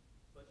happening.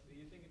 but do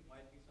you think it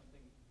might be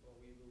something we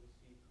will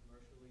see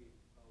commercially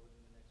within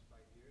the next 5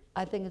 years?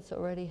 I think it's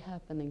already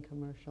happening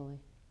commercially.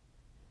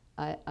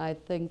 I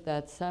think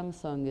that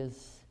Samsung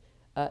is,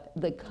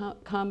 the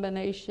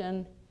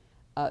combination,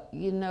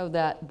 you know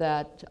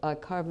that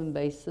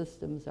carbon-based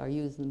systems are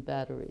used in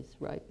batteries,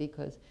 right?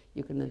 Because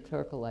you can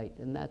intercalate,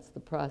 and that's the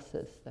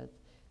process, that's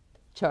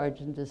charge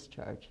and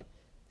discharge.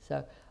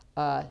 So,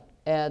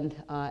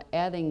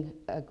 adding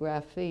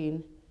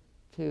graphene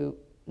to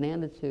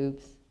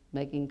nanotubes,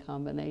 making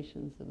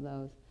combinations of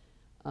those,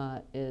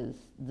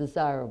 is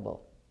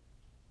desirable.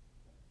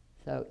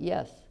 So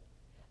yes,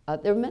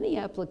 there are many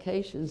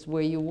applications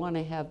where you want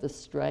to have the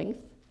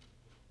strength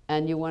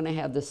and you want to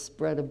have the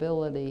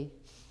spreadability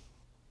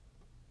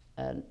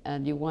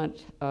and you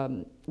want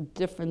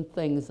different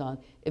things on.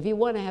 If you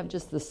want to have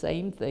just the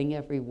same thing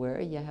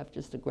everywhere, you have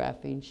just a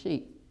graphene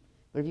sheet.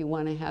 But if you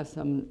want to have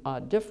some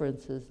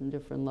differences in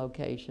different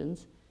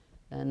locations,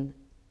 then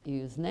you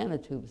use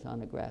nanotubes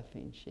on a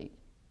graphene sheet.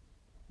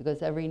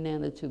 Because every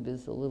nanotube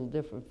is a little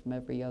different from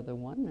every other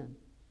one,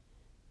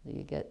 and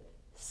you get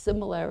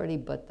similarity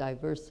but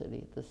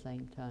diversity at the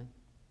same time.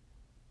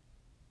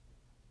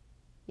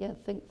 Yeah,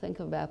 think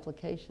of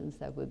applications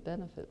that would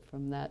benefit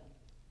from that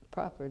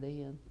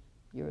property, and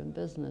you're in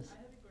business. I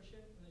have a question.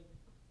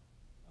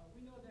 Like, we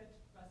know that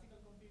classical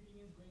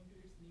computing is going to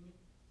its limit,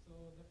 so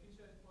the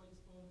future is probably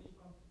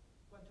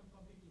quantum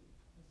computing.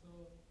 So,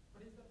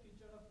 what is the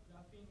future of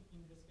graphene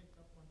in respect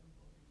of quantum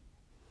computing?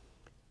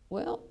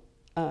 Well,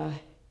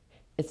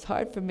 it's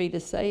hard for me to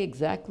say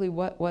exactly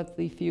what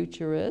the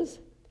future is,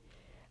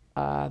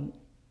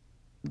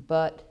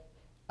 but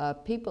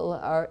people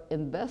are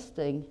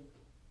investing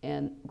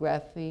in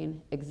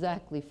graphene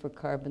exactly for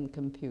carbon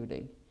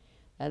computing.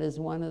 That is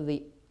one of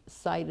the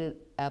cited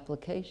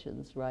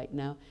applications right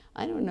now.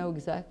 I don't know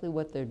exactly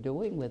what they're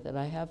doing with it.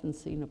 I haven't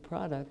seen a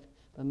product,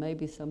 but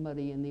maybe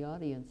somebody in the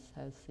audience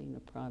has seen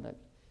a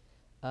product.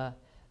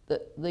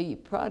 The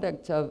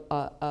product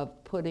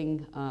of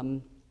putting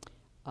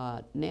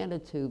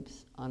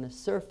nanotubes on a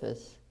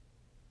surface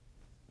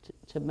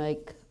to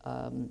make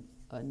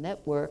a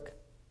network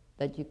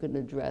that you can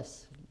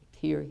address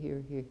here,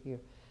 here, here, here.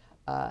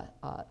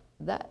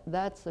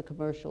 That's a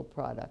commercial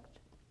product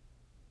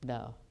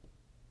now.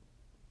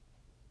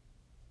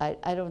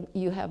 I don't,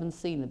 you haven't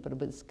seen it, but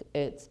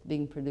it's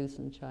being produced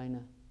in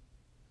China.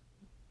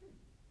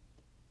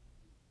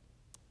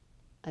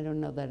 I don't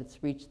know that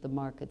it's reached the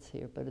markets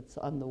here, but it's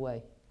on the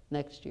way.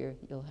 Next year,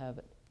 you'll have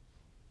it.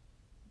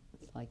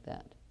 It's like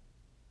that.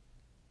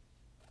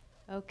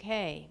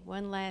 Okay,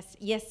 one last,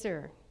 yes,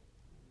 sir.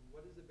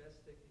 What is the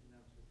best technique now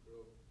to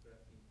grow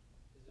graphene?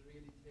 Is it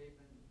really tape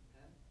and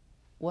pen?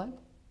 What?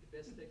 The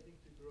best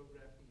technique to grow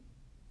graphene?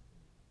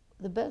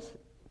 The best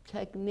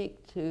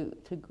technique to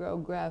grow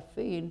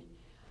graphene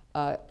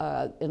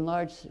in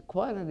large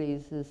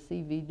quantities is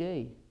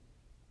CVD,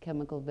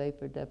 chemical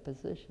vapor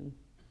deposition.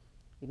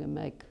 You can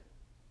make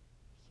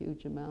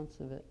huge amounts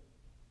of it.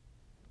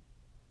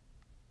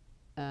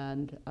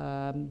 And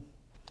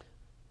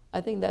I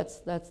think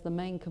that's the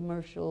main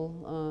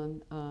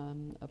commercial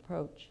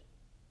approach.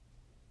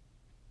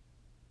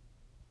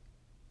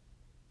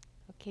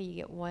 Okay, you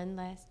get one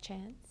last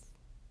chance.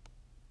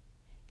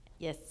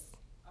 Yes.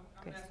 I'm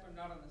Chris. going to ask one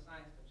not on the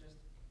science, but just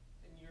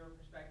in your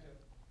perspective.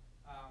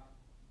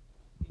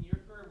 In your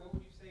career, what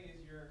would you say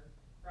is your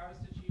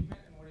proudest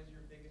achievement and what is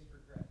your biggest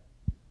regret?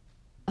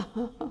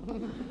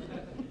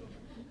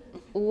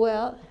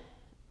 Well,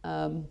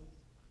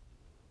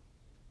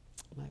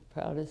 my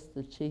proudest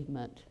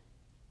achievement.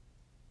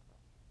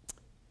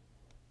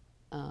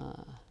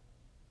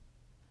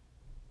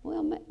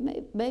 Well,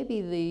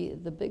 maybe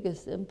the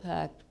biggest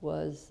impact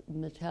was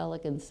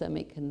metallic and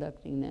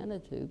semiconducting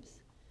nanotubes.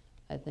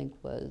 I think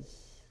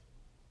was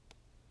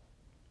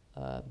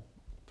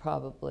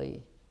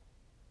probably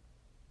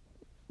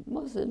the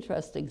most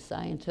interesting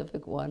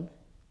scientific one,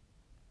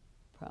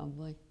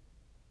 probably.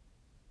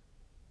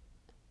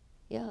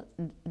 Yeah,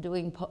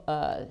 doing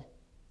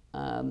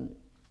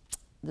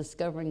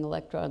discovering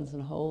electrons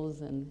and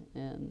holes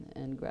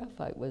and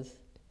graphite was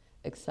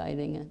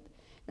exciting. And,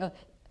 you know,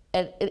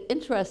 and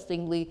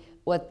interestingly,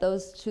 what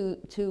those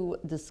two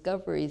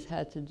discoveries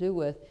had to do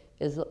with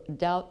is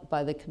doubt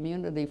by the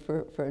community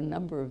for a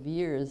number of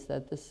years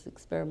that this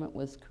experiment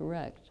was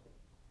correct,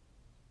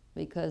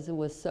 because it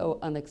was so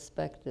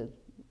unexpected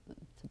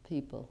to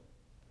people.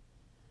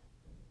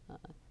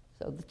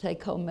 So the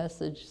take-home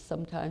message,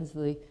 sometimes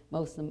the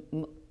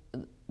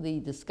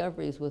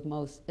discoveries with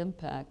most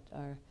impact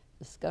are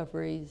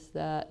discoveries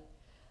that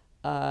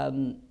are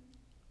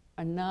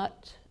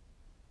not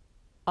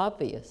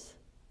obvious.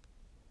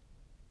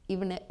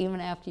 Even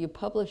after you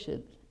publish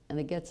it and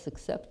it gets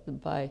accepted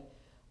by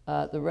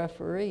the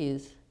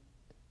referees,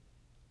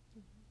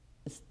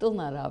 it's still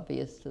not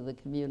obvious to the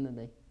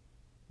community.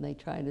 They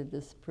try to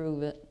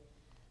disprove it.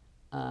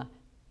 And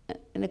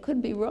it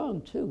could be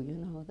wrong too, you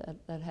know,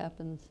 that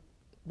happens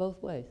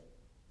both ways.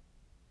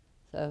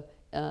 So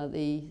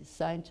the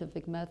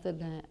scientific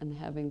method and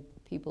having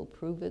people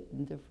prove it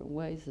in different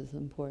ways is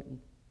important.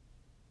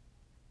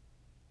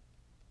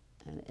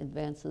 And it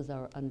advances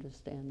our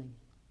understanding.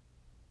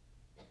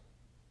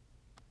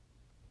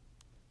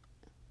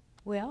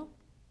 Well,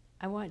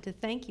 I want to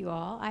thank you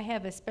all. I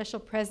have a special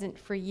present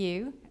for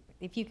you.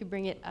 If you could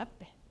bring it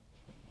up.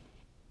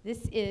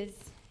 This is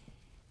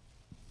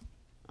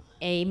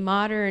a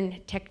modern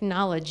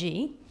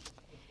technology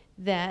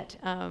that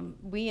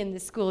we in the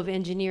School of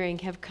Engineering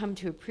have come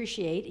to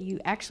appreciate. You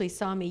actually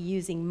saw me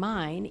using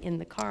mine in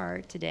the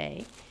car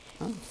today,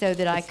 so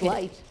that I could.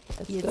 Light.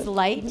 It's good.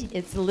 light.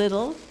 It's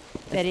little,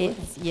 but That's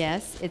it's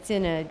yes. It's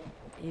in a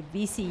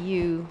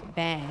VCU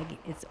bag.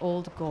 It's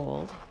old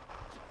gold.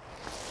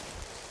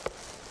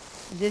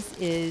 This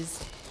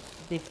is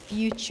the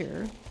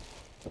future.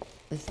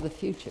 This is the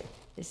future.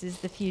 This is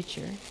the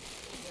future.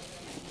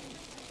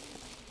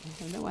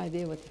 I have no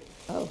idea what.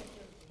 Oh.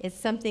 It's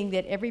something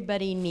that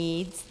everybody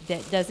needs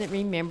that doesn't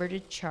remember to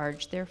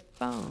charge their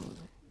phone.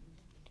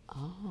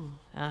 Oh.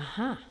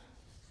 Uh-huh.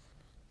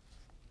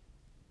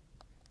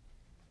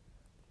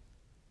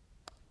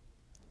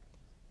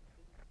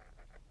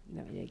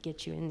 Let me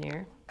get you in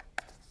there.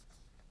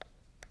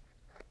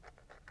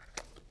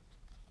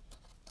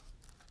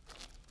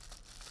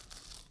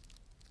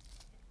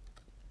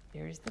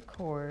 There's the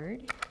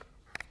cord.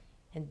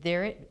 And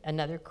there,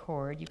 another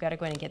cord. You've got to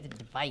go in and get the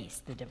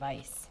device,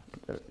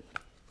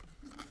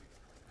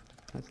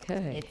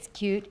 Okay. It's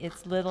cute,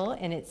 it's little,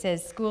 and it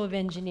says School of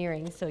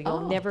Engineering, so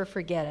you'll never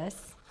forget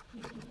us.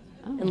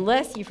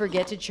 Unless you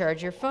forget to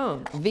charge your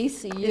phone.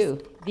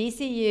 VCU.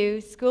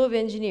 VCU, School of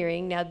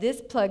Engineering. Now this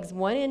plugs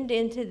one end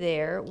into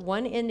there,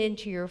 one end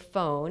into your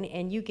phone,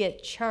 and you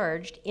get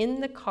charged in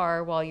the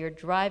car while you're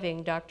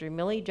driving Dr.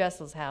 Millie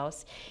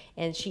Dresselhaus,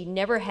 and she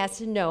never has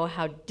to know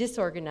how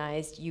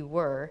disorganized you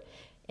were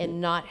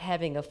and not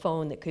having a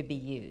phone that could be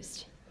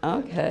used.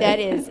 Okay. That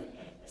is.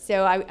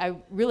 So I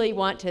really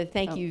want to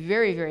thank you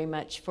very, very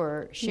much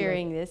for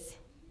sharing this.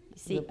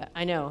 See,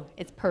 I know,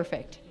 it's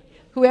perfect.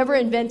 Whoever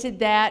invented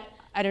that,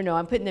 I don't know,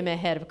 I'm putting them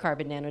ahead of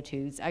carbon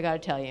nanotubes, I gotta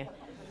tell you.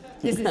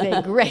 This is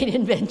a great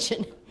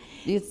invention.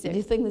 Do you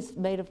think this is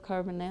made of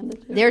carbon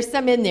nanotubes? There's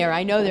some in there,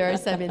 I know there are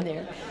some in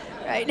there,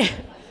 right?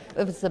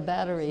 If it's a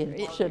battery,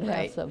 it should have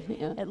Right. some,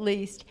 yeah. At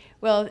least.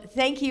 Well,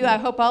 thank you. I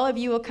hope all of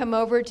you will come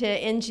over to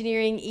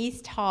Engineering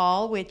East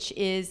Hall, which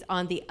is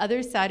on the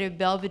other side of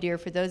Belvedere.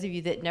 For those of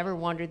you that never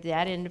wandered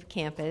that end of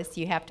campus,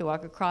 you have to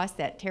walk across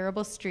that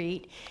terrible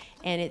street,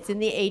 and it's in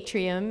the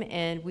atrium,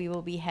 and we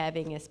will be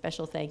having a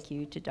special thank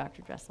you to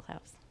Dr.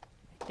 Dresselhaus.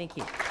 Thank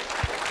you.